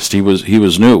Christ. He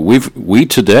was new. We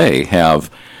today have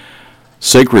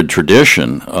sacred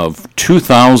tradition of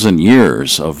 2,000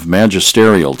 years of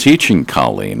magisterial teaching,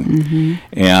 Colleen,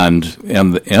 and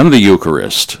the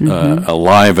Eucharist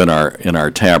alive in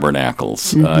our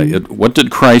tabernacles. What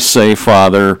did Christ say,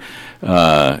 Father?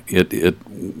 It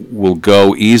will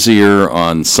go easier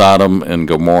on Sodom and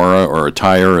Gomorrah, or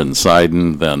Tyre and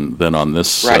Sidon, than on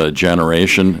this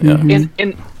generation.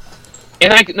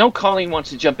 And I know Colleen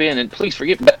wants to jump in, and please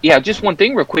forgive me, but yeah, just one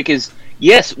thing real quick is,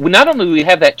 yes, not only do we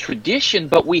have that tradition,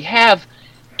 but we have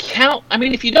I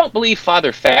mean, if you don't believe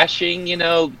Father Fasching, you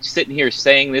know, sitting here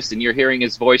saying this and you're hearing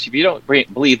his voice, if you don't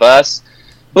believe us,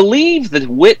 believe the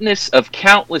witness of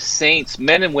countless saints,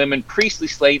 men and women, priestly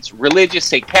saints, religious,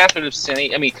 St. Catherine of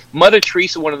Siena, I mean, Mother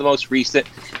Teresa, one of the most recent,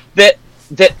 that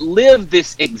lived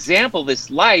this example, this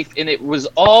life, and it was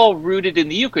all rooted in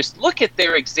the Eucharist. Look at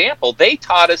their example. They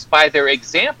taught us by their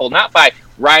example, not by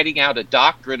writing out a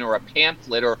doctrine or a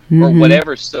pamphlet or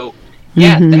whatever. So,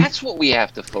 yeah, that's what we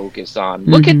have to focus on.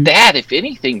 Look at that, if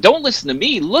anything. Don't listen to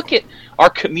me. Look at our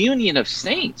communion of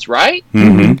saints, right?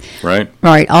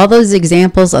 Right. All those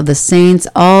examples of the saints,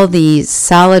 all the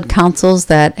solid councils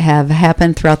that have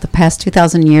happened throughout the past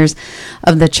 2,000 years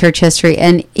of the church history.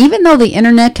 And even though the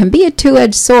internet can be a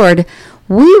two-edged sword,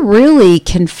 we really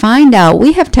can find out.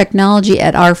 We have technology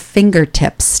at our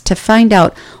fingertips to find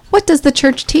out, what does the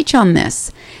church teach on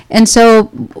this? And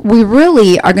so we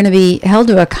really are going to be held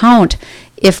to account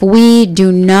if we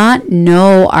do not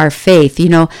know our faith. You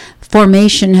know,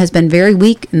 formation has been very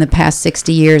weak in the past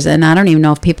 60 years, and I don't even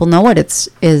know if people know what it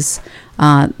is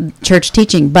church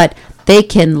teaching, but they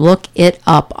can look it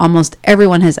up. Almost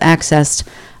everyone has access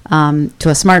to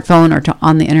a smartphone or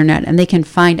on the internet, and they can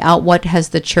find out what has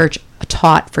the church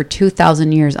taught for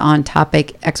 2,000 years on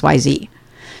topic XYZ.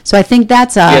 So I think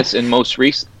that's yes, and most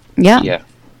recent. Yeah.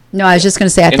 No, I was just going to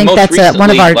say, I think that's one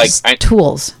of our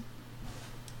tools.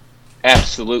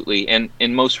 Absolutely. And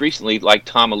most recently, like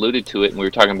Tom alluded to it, and we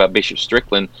were talking about Bishop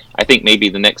Strickland, I think maybe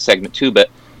the next segment too, but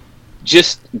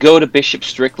just go to Bishop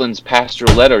Strickland's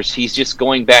pastoral letters. He's just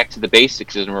going back to the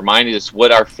basics and reminding us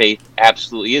what our faith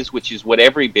absolutely is, which is what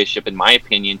every bishop, in my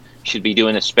opinion, should be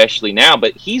doing, especially now.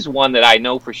 But he's one that I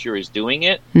know for sure is doing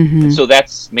it. Mm-hmm. So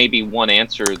that's maybe one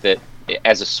answer that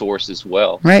as a source as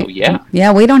well. Right. So, yeah.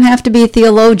 Yeah, we don't have to be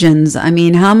theologians. I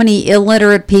mean, how many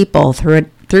illiterate people through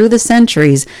the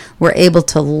centuries were able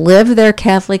to live their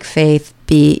Catholic faith,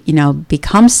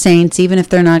 become saints, even if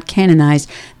they're not canonized,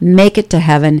 make it to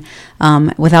heaven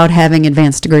without having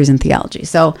advanced degrees in theology.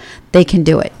 So they can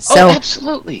do it. So,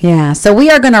 absolutely. Yeah. So we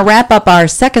are going to wrap up our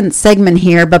second segment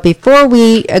here. But before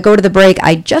we go to the break,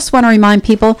 I just want to remind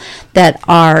people that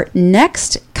our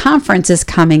next conference is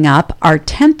coming up, our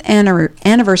 10th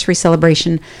anniversary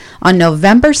celebration on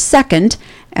November 2nd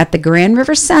at the Grand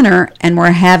River Center, and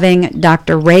we're having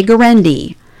Dr. Ray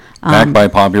Guarendi. Back by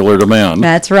popular demand.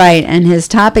 That's right, and his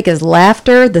topic is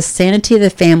laughter, the sanity of the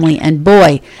family. And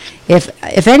boy,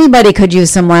 if anybody could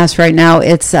use some laughs right now,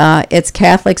 it's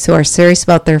Catholics who are serious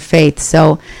about their faith.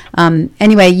 So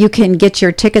anyway, you can get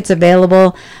your tickets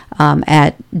available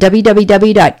at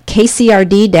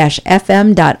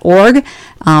www.kcrd-fm.org.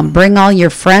 Bring all your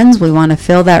friends. We want to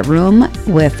fill that room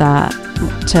with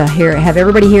have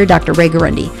everybody hear Dr. Ray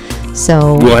Guarendi.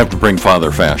 So we'll have to bring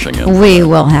Father Fasching in. We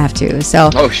will have to. So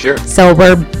sure. So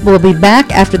we'll be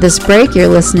back after this break. You're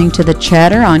listening to The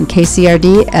Chatter on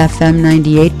KCRD FM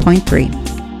 98.3.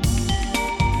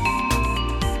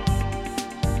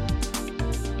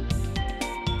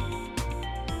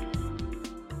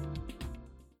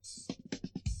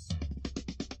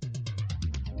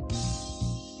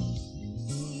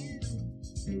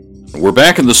 We're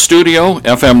back in the studio,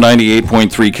 FM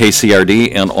 98.3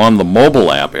 KCRD, and on the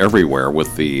mobile app everywhere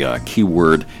with the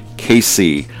keyword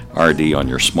KCRD on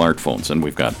your smartphones. And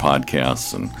we've got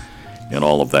podcasts and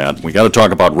all of that. We got to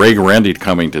talk about Ray Guarendi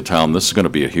coming to town. This is going to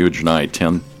be a huge night,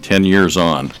 10 years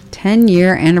on.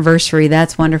 10-year anniversary.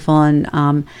 That's wonderful.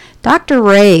 And Dr.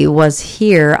 Ray was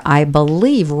here, I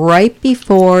believe, right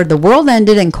before the world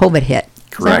ended and COVID hit.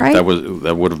 Correct. Right? That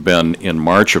would have been in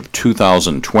March of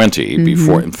 2020. Mm-hmm.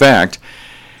 Before, in fact,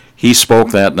 he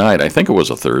spoke that night. I think it was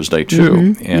a Thursday too.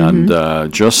 Mm-hmm. And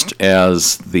just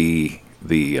as the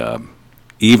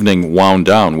evening wound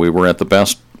down, we were at the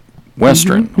Best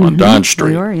Western on Dodge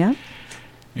Street. We were, yeah.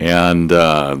 And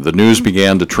the news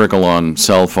began to trickle on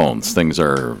cell phones. Things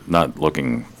are not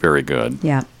looking very good.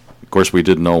 Yeah. Of course, we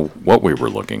didn't know what we were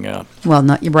looking at. Well,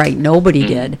 you're right. Nobody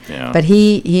did. Yeah. But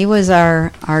he was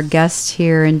our guest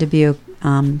here in Dubuque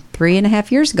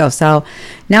 3.5 years ago. So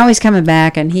now he's coming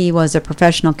back, and he was a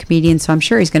professional comedian, so I'm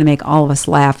sure he's going to make all of us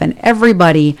laugh. And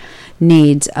everybody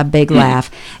needs a big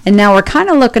laugh. And now we're kind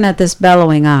of looking at this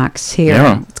Bellowing Ox here.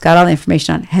 Yeah. It's got all the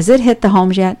information on it. Has it hit the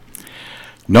homes yet?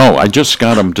 No, I just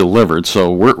got them delivered,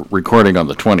 so we're recording on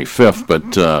the 25th,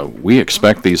 but we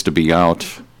expect these to be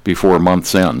out before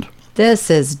month's end. This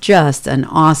is just an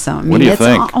awesome. What do you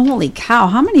think? Holy cow.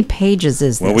 How many pages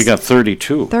is this? Well, we got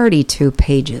 32. 32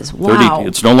 pages. Wow.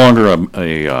 It's no longer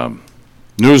a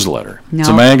newsletter. No, it's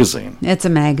a magazine. It's a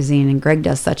magazine, and Greg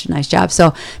does such a nice job.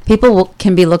 So people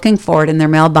can be looking for it in their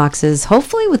mailboxes,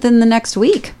 hopefully within the next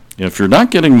week. If you're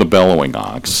not getting the Bellowing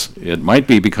Ox, it might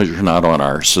be because you're not on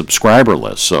our subscriber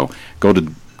list. So go to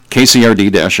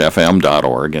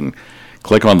kcrd-fm.org and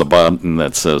click on the button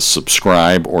that says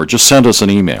subscribe, or just send us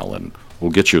an email and we'll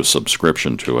get you a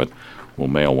subscription to it. We'll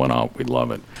mail one out. We'd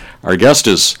love it. Our guest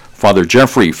is Father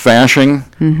Jeffrey Fasching.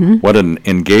 Mm-hmm. What an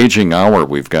engaging hour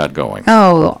we've got going.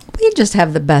 Oh, we just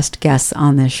have the best guests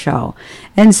on this show.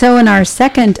 And so in our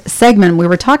second segment, we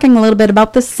were talking a little bit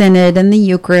about the Synod and the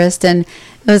Eucharist, and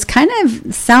it was kind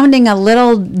of sounding a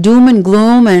little doom and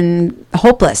gloom and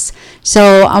hopeless.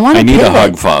 So I need a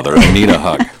hug, Father. I need a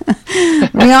hug.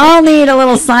 We all need a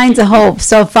little signs of hope.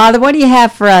 So, Father, what do you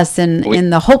have for us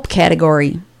in the hope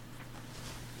category?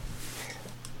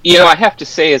 You know, I have to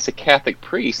say, as a Catholic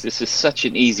priest, this is such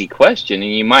an easy question,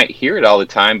 and you might hear it all the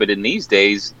time, but in these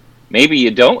days, maybe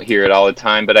you don't hear it all the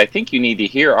time, but I think you need to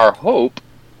hear our hope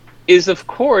is, of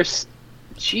course,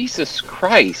 Jesus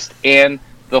Christ and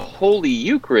the Holy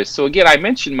Eucharist. So again, I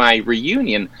mentioned my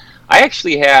reunion. I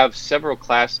actually have several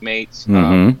classmates,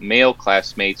 male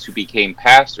classmates, who became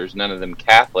pastors, none of them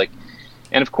Catholic.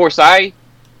 And of course, I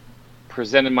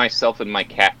presented myself in my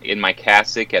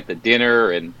cassock at the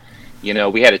dinner, and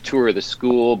we had a tour of the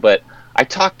school. But I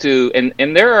talked to,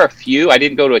 and there are a few. I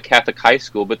didn't go to a Catholic high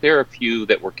school, but there are a few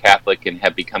that were Catholic and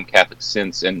have become Catholic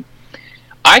since. And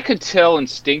I could tell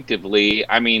instinctively.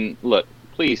 I mean, look,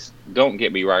 please don't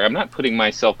get me wrong. I'm not putting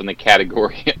myself in the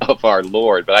category of our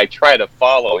Lord, but I try to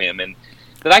follow him, and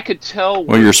that I could tell.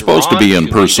 Well, you're supposed to be in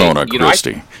persona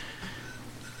Christi.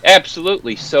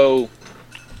 Absolutely. So,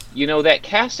 that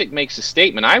cassock makes a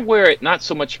statement. I wear it not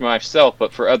so much for myself,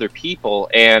 but for other people,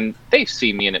 and they've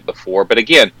seen me in it before. But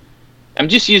again, I'm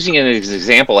just using it as an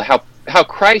example of how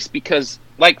Christ, because,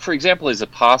 like, for example, his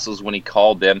apostles, when he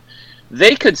called them,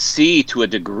 they could see to a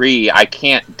degree, I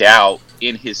can't doubt,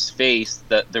 in his face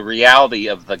the reality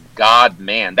of the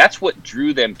God-man. That's what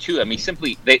drew them to him.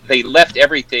 Simply, they left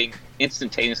everything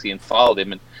instantaneously and followed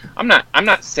him. And I'm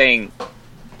not saying,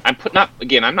 I'm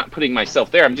not putting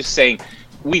myself there. I'm just saying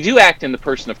we do act in the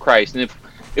person of Christ. And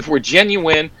if we're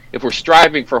genuine, if we're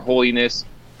striving for holiness,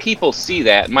 people see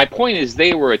that. My point is,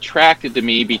 they were attracted to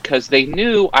me because they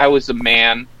knew I was a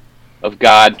man of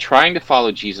God trying to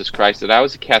follow Jesus Christ, that I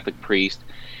was a Catholic priest.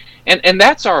 And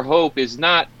that's our hope. Is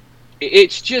not,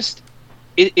 it's just,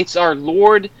 it's our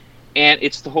Lord, and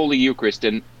it's the Holy Eucharist.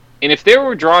 And if they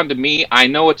were drawn to me, I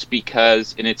know it's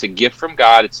because, and it's a gift from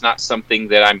God. It's not something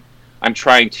that I'm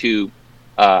trying to,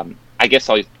 I guess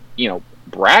I'll,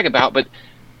 brag about, but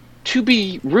to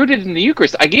be rooted in the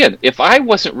Eucharist. Again, if I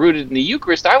wasn't rooted in the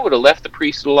Eucharist, I would have left the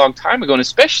priesthood a long time ago. And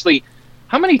especially,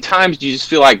 how many times do you just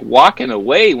feel like walking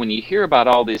away when you hear about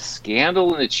all this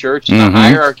scandal in the church and the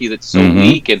hierarchy that's so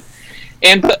weak?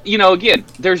 But again,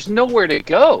 there's nowhere to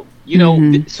go.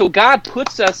 So God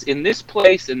puts us in this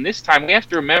place in this time. We have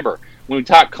to remember, when we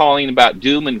talk, Colleen, about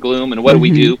doom and gloom and what do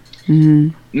we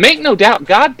do, make no doubt,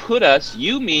 God put us,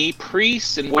 you, me,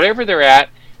 priests, and whatever they're at,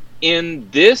 in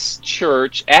this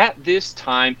church at this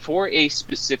time for a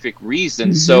specific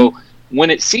reason. So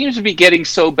when it seems to be getting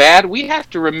so bad, we have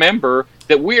to remember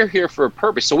that we're here for a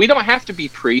purpose. So we don't have to be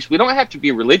priests. We don't have to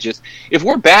be religious. If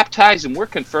we're baptized and we're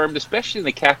confirmed, especially in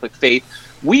the Catholic faith,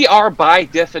 we are by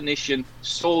definition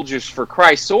soldiers for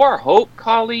Christ. So our hope,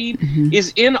 Colleen,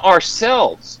 is in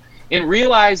ourselves, in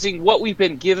realizing what we've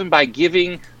been given by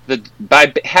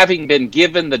having been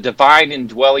given the divine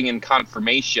indwelling and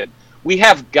confirmation. We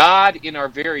have God in our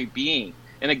very being,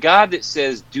 and a God that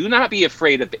says, do not be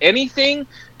afraid of anything,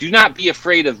 do not be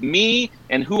afraid of me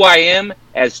and who I am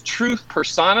as truth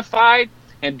personified,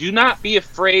 and do not be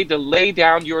afraid to lay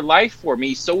down your life for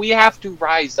me. So we have to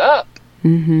rise up,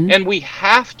 and we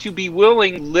have to be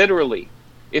willing, literally,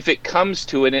 if it comes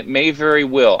to it, it may very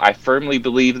will, I firmly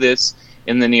believe this,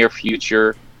 in the near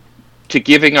future, to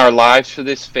giving our lives for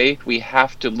this faith. We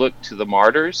have to look to the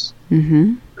martyrs,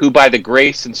 who by the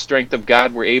grace and strength of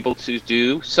God were able to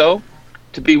do so,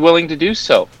 to be willing to do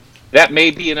so. That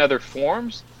may be in other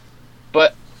forms,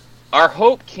 but our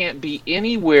hope can't be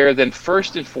anywhere than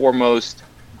first and foremost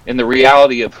in the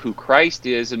reality of who Christ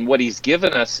is and what he's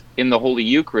given us in the Holy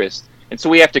Eucharist. And so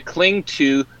we have to cling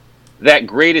to that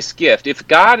greatest gift. If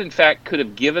God, in fact, could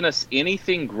have given us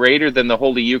anything greater than the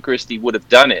Holy Eucharist, he would have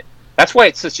done it. That's why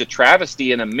it's such a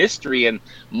travesty and a mystery and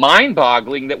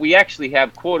mind-boggling that we actually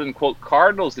have quote-unquote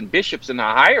cardinals and bishops in the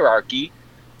hierarchy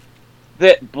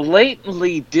that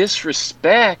blatantly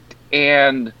disrespect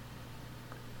and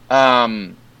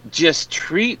just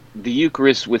treat the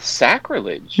Eucharist with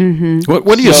sacrilege.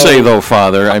 What do you say, though,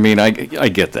 Father? I mean, I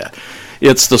get that.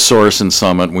 It's the source and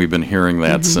summit, and we've been hearing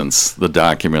that since the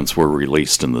documents were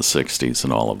released in the 60s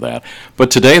and all of that.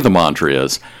 But today the mantra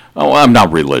is, I'm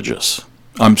not religious.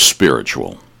 I'm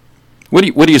spiritual. What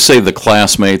do you say to the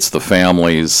classmates, the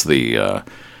families, the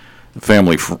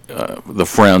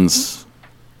friends?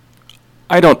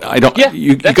 I don't. Yeah,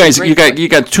 you guys, you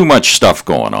got too much stuff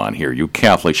going on here. You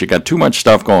Catholics, you got too much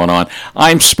stuff going on.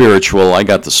 I'm spiritual. I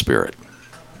got the Spirit.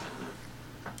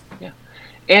 Yeah,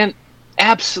 and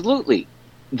absolutely,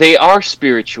 they are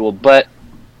spiritual. But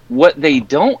what they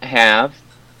don't have,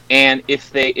 and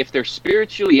if they're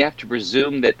spiritual, you have to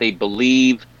presume that they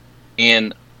believe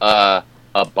in a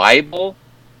Bible,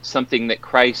 something that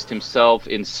Christ himself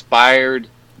inspired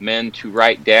men to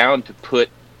write down, to put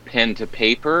pen to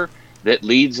paper, that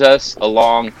leads us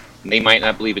along. They might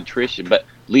not believe in tradition, but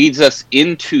leads us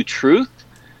into truth.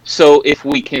 So if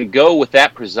we can go with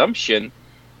that presumption,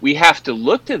 we have to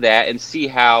look to that and see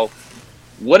how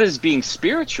what does being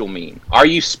spiritual mean? Are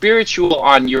you spiritual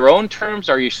on your own terms?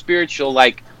 Are you spiritual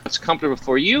like what's comfortable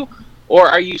for you? Or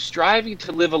are you striving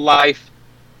to live a life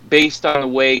based on the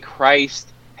way Christ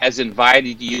has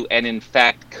invited you and in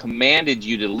fact commanded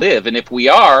you to live? And if we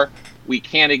are, we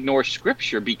can't ignore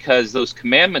Scripture because those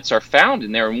commandments are found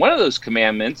in there. And one of those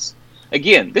commandments,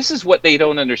 again, this is what they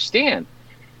don't understand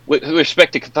with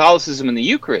respect to Catholicism and the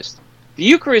Eucharist. The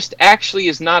Eucharist actually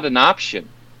is not an option.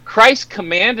 Christ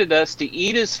commanded us to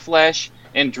eat his flesh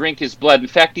and drink his blood. In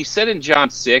fact, he said in John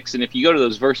 6, and if you go to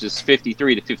those verses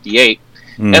 53 to 58,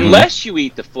 unless you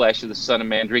eat the flesh of the Son of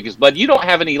Man, drink his blood, you don't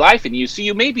have any life in you. So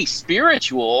you may be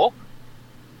spiritual,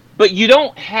 but you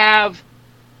don't have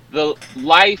the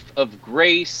life of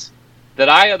grace that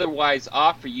I otherwise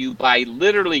offer you by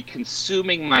literally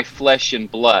consuming my flesh and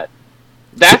blood.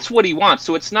 That's what he wants.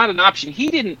 So it's not an option. He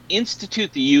didn't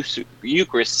institute the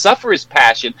Eucharist, suffer his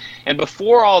passion, and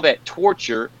before all that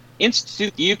torture,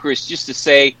 institute the Eucharist just to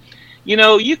say, you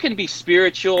know, you can be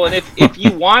spiritual, and if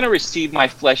you want to receive my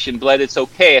flesh and blood, it's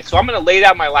okay. So I'm going to lay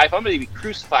down my life. I'm going to be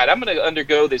crucified. I'm going to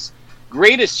undergo this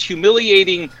greatest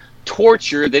humiliating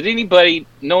torture that anybody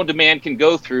known to man can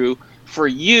go through for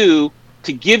you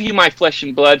to give you my flesh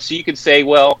and blood so you can say,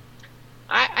 well,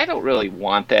 I don't really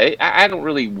want that. I don't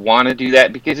really want to do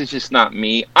that because it's just not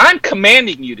me. I'm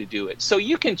commanding you to do it. So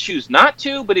you can choose not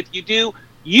to, but if you do,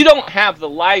 you don't have the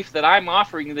life that I'm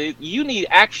offering that you need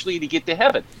actually to get to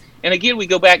heaven. And again, we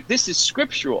go back, this is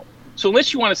scriptural. So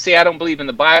unless you want to say, I don't believe in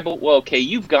the Bible, well, okay,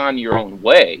 you've gone your own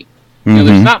way. You know,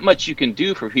 there's not much you can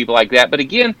do for people like that. But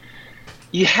again,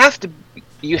 you have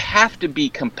to be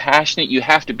compassionate. You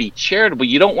have to be charitable.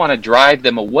 You don't want to drive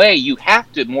them away. You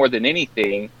have to, more than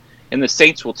anything, and the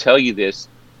saints will tell you this,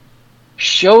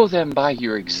 show them by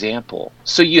your example.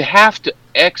 So you have to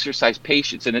exercise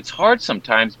patience. And it's hard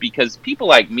sometimes because people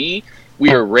like me,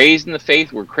 we are raised in the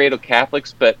faith, we're cradle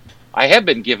Catholics, but I have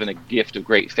been given a gift of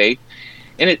great faith.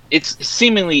 And it's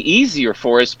seemingly easier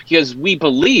for us because we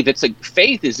believe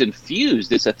faith is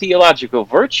infused. It's a theological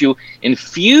virtue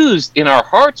infused in our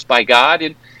hearts by God.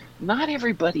 And not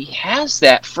everybody has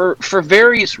that for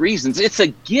various reasons. It's a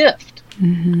gift.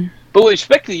 But with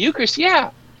respect to the Eucharist,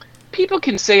 yeah, people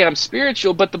can say I'm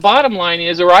spiritual, but the bottom line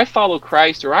is, or I follow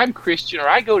Christ, or I'm Christian, or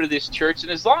I go to this church,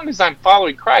 and as long as I'm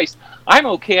following Christ, I'm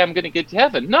okay, I'm going to get to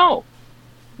heaven. No.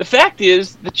 The fact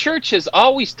is, the church has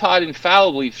always taught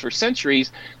infallibly for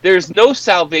centuries, there's no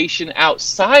salvation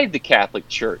outside the Catholic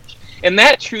Church. And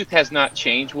that truth has not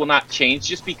changed, will not change,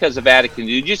 just because of Vatican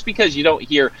II, just because you don't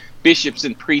hear bishops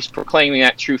and priests proclaiming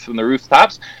that truth from the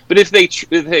rooftops. But if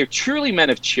they're truly men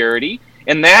of charity,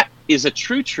 and that is a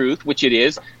true truth, which it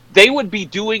is, they would be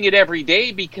doing it every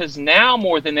day because now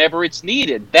more than ever it's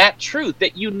needed. That truth,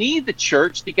 that you need the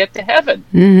church to get to heaven.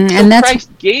 So and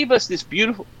Christ gave us this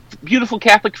beautiful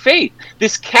Catholic faith.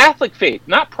 This Catholic faith,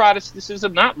 not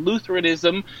Protestantism, not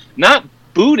Lutheranism, not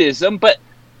Buddhism, but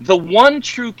the one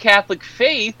true Catholic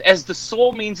faith as the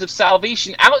sole means of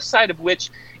salvation, outside of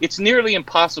which it's nearly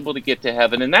impossible to get to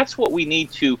heaven. And that's what we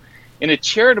need to, in a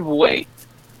charitable way,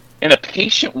 in a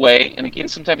patient way, and again,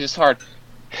 sometimes it's hard,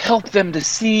 help them to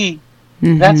see.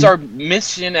 That's our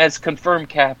mission as confirmed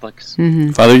Catholics.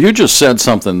 Father, you just said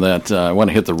something that I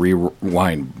want to hit the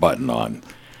rewind button on.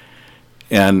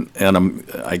 And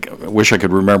I wish I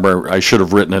could remember, I should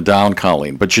have written it down,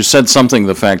 Colleen. But you said something,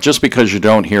 the fact, just because you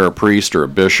don't hear a priest or a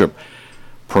bishop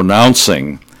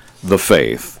pronouncing the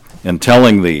faith and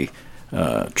telling the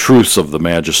truths of the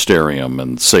magisterium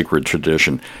and sacred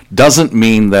tradition, doesn't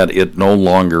mean that it no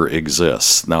longer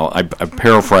exists. Now, I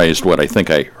paraphrased what I think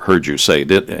I heard you say.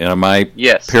 Am I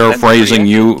paraphrasing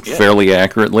you fairly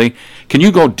accurately? Can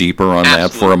you go deeper on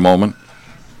that for a moment?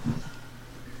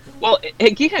 Well,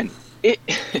 again,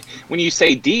 when you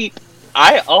say deep,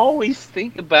 I always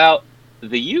think about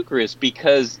the Eucharist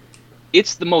because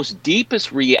it's the most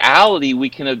deepest reality we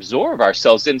can absorb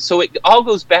ourselves in. So it all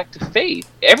goes back to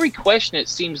faith. Every question it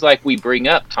seems like we bring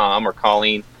up, Tom or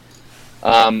Colleen,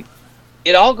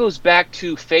 it all goes back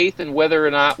to faith and whether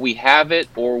or not we have it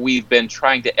or we've been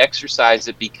trying to exercise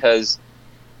it because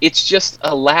it's just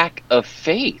a lack of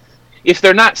faith. If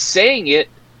they're not saying it,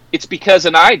 it's because,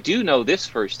 and I do know this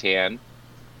firsthand,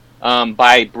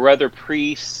 by brother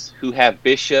priests who have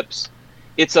bishops,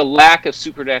 it's a lack of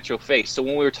supernatural faith. So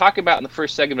when we were talking about in the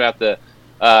first segment about the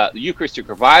Eucharistic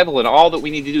revival and all that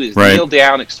we need to do is kneel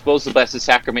down, expose the Blessed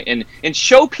Sacrament, and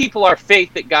show people our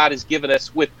faith that God has given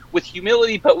us with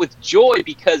humility but with joy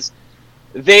because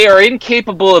they are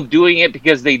incapable of doing it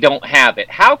because they don't have it.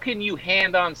 How can you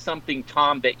hand on something,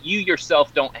 Tom, that you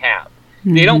yourself don't have?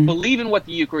 They don't believe in what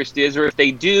the Eucharist is, or if they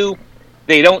do,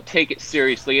 they don't take it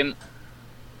seriously. And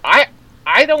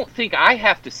I I don't think I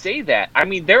have to say that. I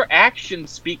mean, their actions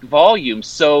speak volumes,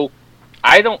 so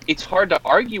it's hard to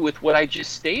argue with what I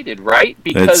just stated, right?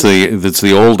 Because it's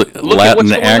the old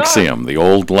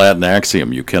Latin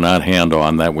axiom, you cannot hand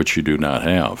on that which you do not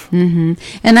have. Mm-hmm.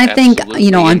 And I think,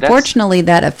 unfortunately,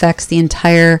 that affects the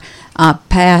entire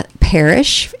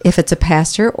parish, if it's a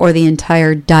pastor, or the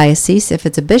entire diocese, if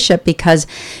it's a bishop, because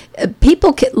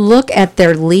people can look at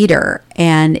their leader,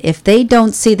 and if they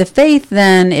don't see the faith,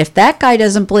 then if that guy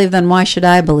doesn't believe, then why should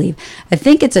I believe? I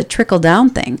think it's a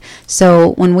trickle-down thing.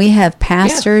 So when we have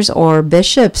pastors or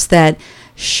bishops that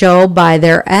show by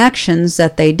their actions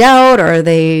that they doubt, or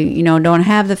they don't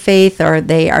have the faith, or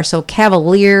they are so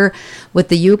cavalier with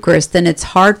the Eucharist, then it's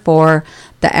hard for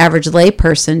the average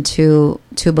layperson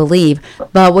to believe.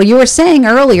 But what you were saying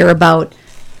earlier about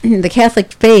the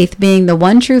Catholic faith being the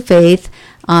one true faith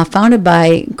founded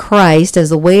by Christ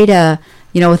as the way to,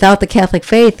 without the Catholic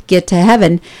faith, get to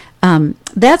heaven,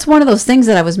 that's one of those things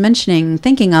that I was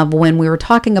thinking of when we were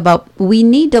talking about we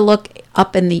need to look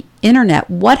up in the internet.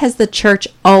 What has the church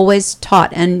always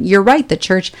taught? And you're right, the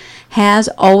church has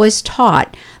always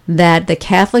taught that the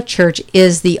Catholic Church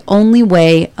is the only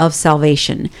way of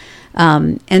salvation.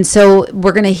 And so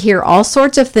we're going to hear all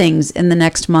sorts of things in the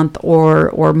next month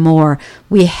or more.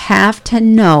 We have to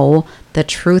know the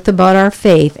truth about our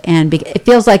faith, and it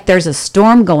feels like there's a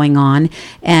storm going on,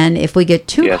 and if we get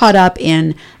too caught up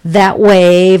in that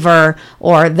wave or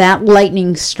that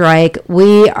lightning strike,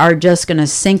 we are just going to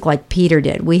sink like Peter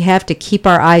did. We have to keep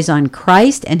our eyes on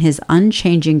Christ and his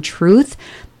unchanging truth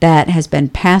that has been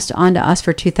passed on to us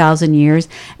for 2,000 years,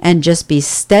 and just be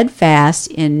steadfast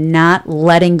in not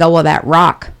letting go of that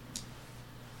rock.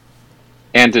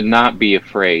 And to not be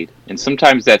afraid. And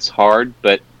sometimes that's hard,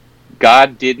 but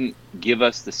God didn't give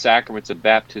us the sacraments of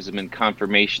baptism and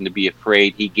confirmation to be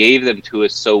afraid. He gave them to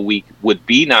us so we would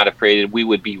be not afraid, and we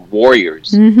would be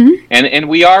warriors. Mm-hmm. And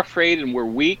we are afraid and we're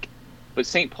weak, but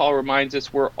St. Paul reminds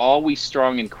us we're always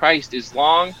strong in Christ,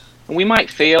 and we might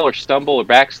fail or stumble or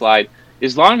backslide,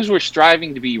 as long as we're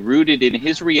striving to be rooted in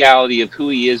his reality of who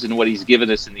he is and what he's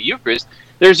given us in the Eucharist.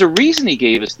 There's a reason he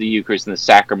gave us the Eucharist and the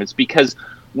sacraments, because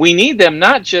we need them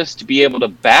not just to be able to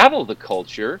battle the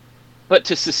culture, but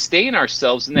to sustain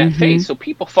ourselves in that faith. So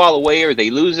people fall away, or they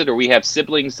lose it, or we have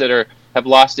siblings that have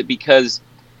lost it because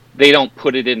they don't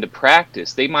put it into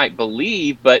practice. They might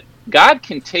believe, but God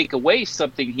can take away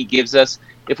something he gives us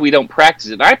if we don't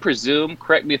practice it. I presume,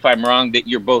 correct me if I'm wrong, that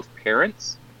you're both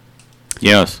parents.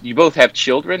 Yes. You both have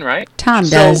children, right? Tom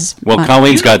does. Well,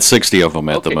 Colleen's got 60 of them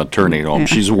at the maternity home.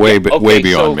 She's way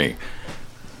beyond me.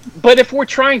 But if we're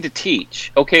trying to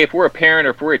teach, if we're a parent or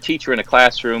if we're a teacher in a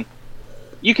classroom,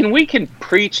 we can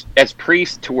preach as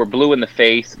priests till we're blue in the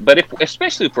face, but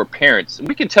especially if we're parents,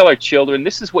 we can tell our children,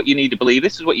 this is what you need to believe,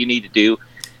 this is what you need to do.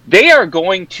 They are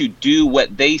going to do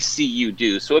what they see you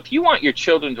do. So if you want your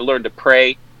children to learn to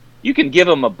pray, you can give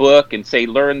them a book and say,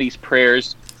 learn these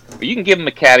prayers, or you can give them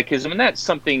a catechism, and that's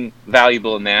something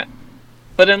valuable in that.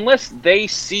 But unless they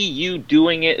see you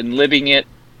doing it and living it,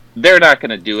 they're not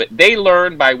going to do it. They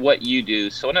learn by what you do.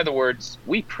 So in other words,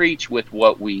 we preach with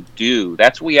what we do.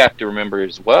 That's what we have to remember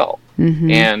as well.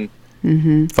 Mm-hmm. And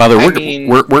Father,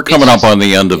 we're coming up on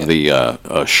the end of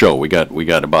the show. We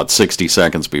got about 60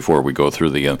 seconds before we go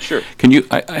through the end. Sure.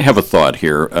 I have a thought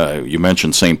here. You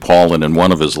mentioned St. Paul, and in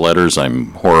one of his letters,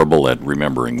 I'm horrible at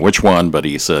remembering which one, but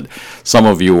he said, some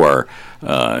of you are,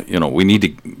 we need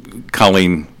to,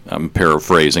 Colleen, I'm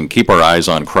paraphrasing, keep our eyes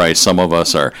on Christ. Some of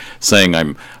us are saying,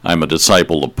 I'm a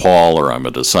disciple of Paul, or I'm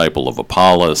a disciple of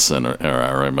Apollos, or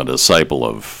I'm a disciple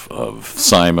of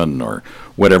Simon, or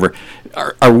whatever.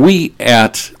 Are we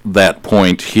at that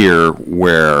point here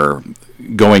where,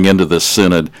 going into this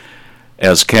synod,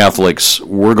 as Catholics,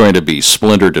 we're going to be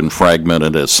splintered and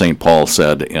fragmented, as St. Paul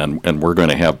said, and we're going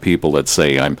to have people that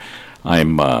say,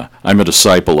 I'm a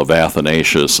disciple of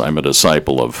Athanasius. I'm a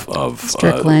disciple of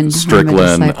Strickland.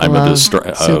 I'm a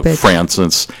disciple of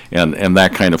Francis, and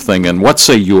that kind of thing. And what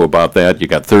say you about that? You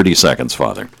got 30 seconds,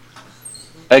 Father.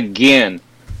 Again,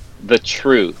 the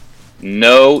truth.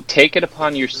 No, take it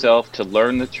upon yourself to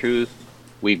learn the truth.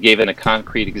 We've given a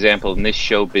concrete example in this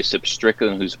show, Bishop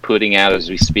Strickland, who's putting out, as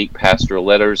we speak, pastoral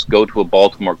letters. Go to a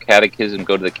Baltimore catechism.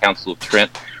 Go to the Council of Trent.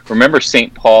 Remember,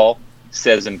 St. Paul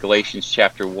says in Galatians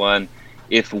chapter 1,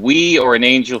 if we or an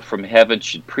angel from heaven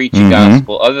should preach a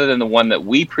gospel other than the one that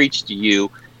we preach to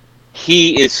you,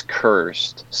 he is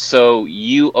cursed. So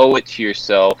you owe it to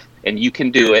yourself, and you can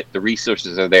do it. The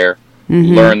resources are there.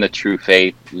 Learn the true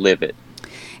faith. Live it.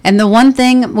 And the one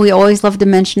thing we always love to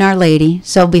mention, Our Lady.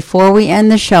 So before we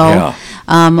end the show,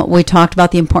 we talked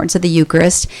about the importance of the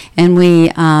Eucharist, and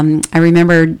I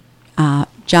remember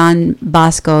John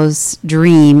Bosco's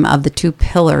dream of the two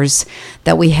pillars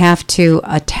that we have to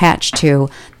attach to,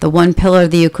 the one pillar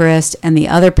of the Eucharist and the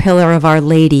other pillar of Our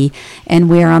Lady. And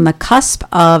we are on the cusp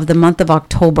of the month of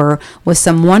October with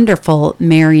some wonderful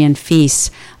Marian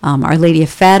feasts. Our Lady of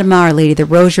Fatima, Our Lady of the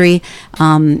Rosary.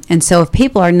 And so if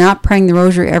people are not praying the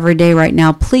Rosary every day right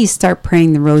now, please start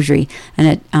praying the Rosary.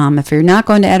 And if you're not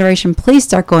going to Adoration, please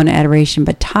start going to Adoration.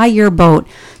 But tie your boat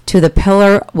to the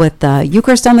pillar with the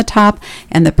Eucharist on the top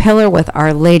and the pillar with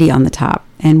Our Lady on the top.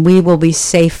 And we will be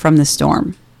safe from the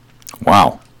storm.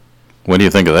 Wow. What do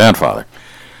you think of that, Father?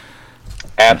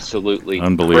 Absolutely.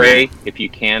 Unbelievable. Pray if you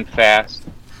can, fast.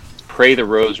 Pray the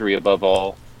Rosary above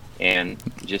all, and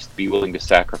just be willing to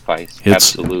sacrifice.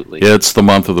 Absolutely. It's the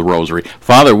month of the Rosary.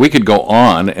 Father, we could go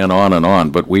on and on and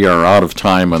on, but we are out of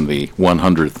time on the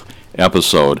 100th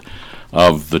episode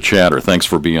of The Chatter. Thanks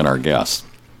for being our guest.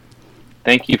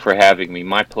 Thank you for having me.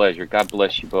 My pleasure. God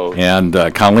bless you both. And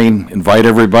Colleen, invite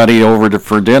everybody over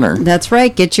for dinner. That's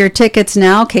right. Get your tickets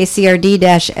now, kcrd-fm.org,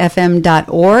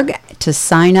 to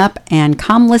sign up and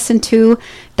come listen to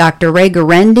Dr. Ray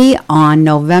Guarendi on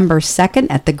November 2nd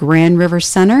at the Grand River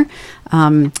Center.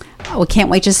 We can't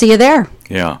wait to see you there.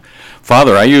 Yeah.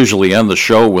 Father, I usually end the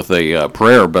show with a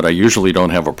prayer, but I usually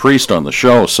don't have a priest on the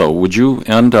show, so would you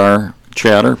end our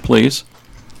chatter, please?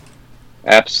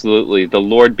 Absolutely. The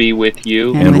Lord be with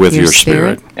you. And with your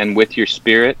spirit. And with your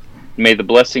spirit. May the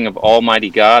blessing of Almighty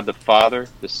God, the Father,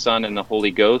 the Son, and the Holy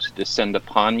Ghost descend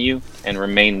upon you and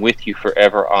remain with you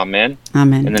forever. Amen.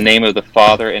 Amen. In the name of the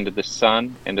Father, and of the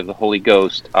Son, and of the Holy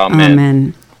Ghost. Amen.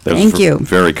 Amen. Thank you.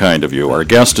 Very kind of you. Our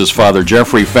guest is Father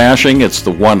Jeffrey Fasching. It's the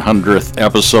 100th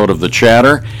episode of The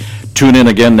Chatter. Tune in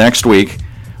again next week.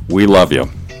 We love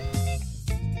you.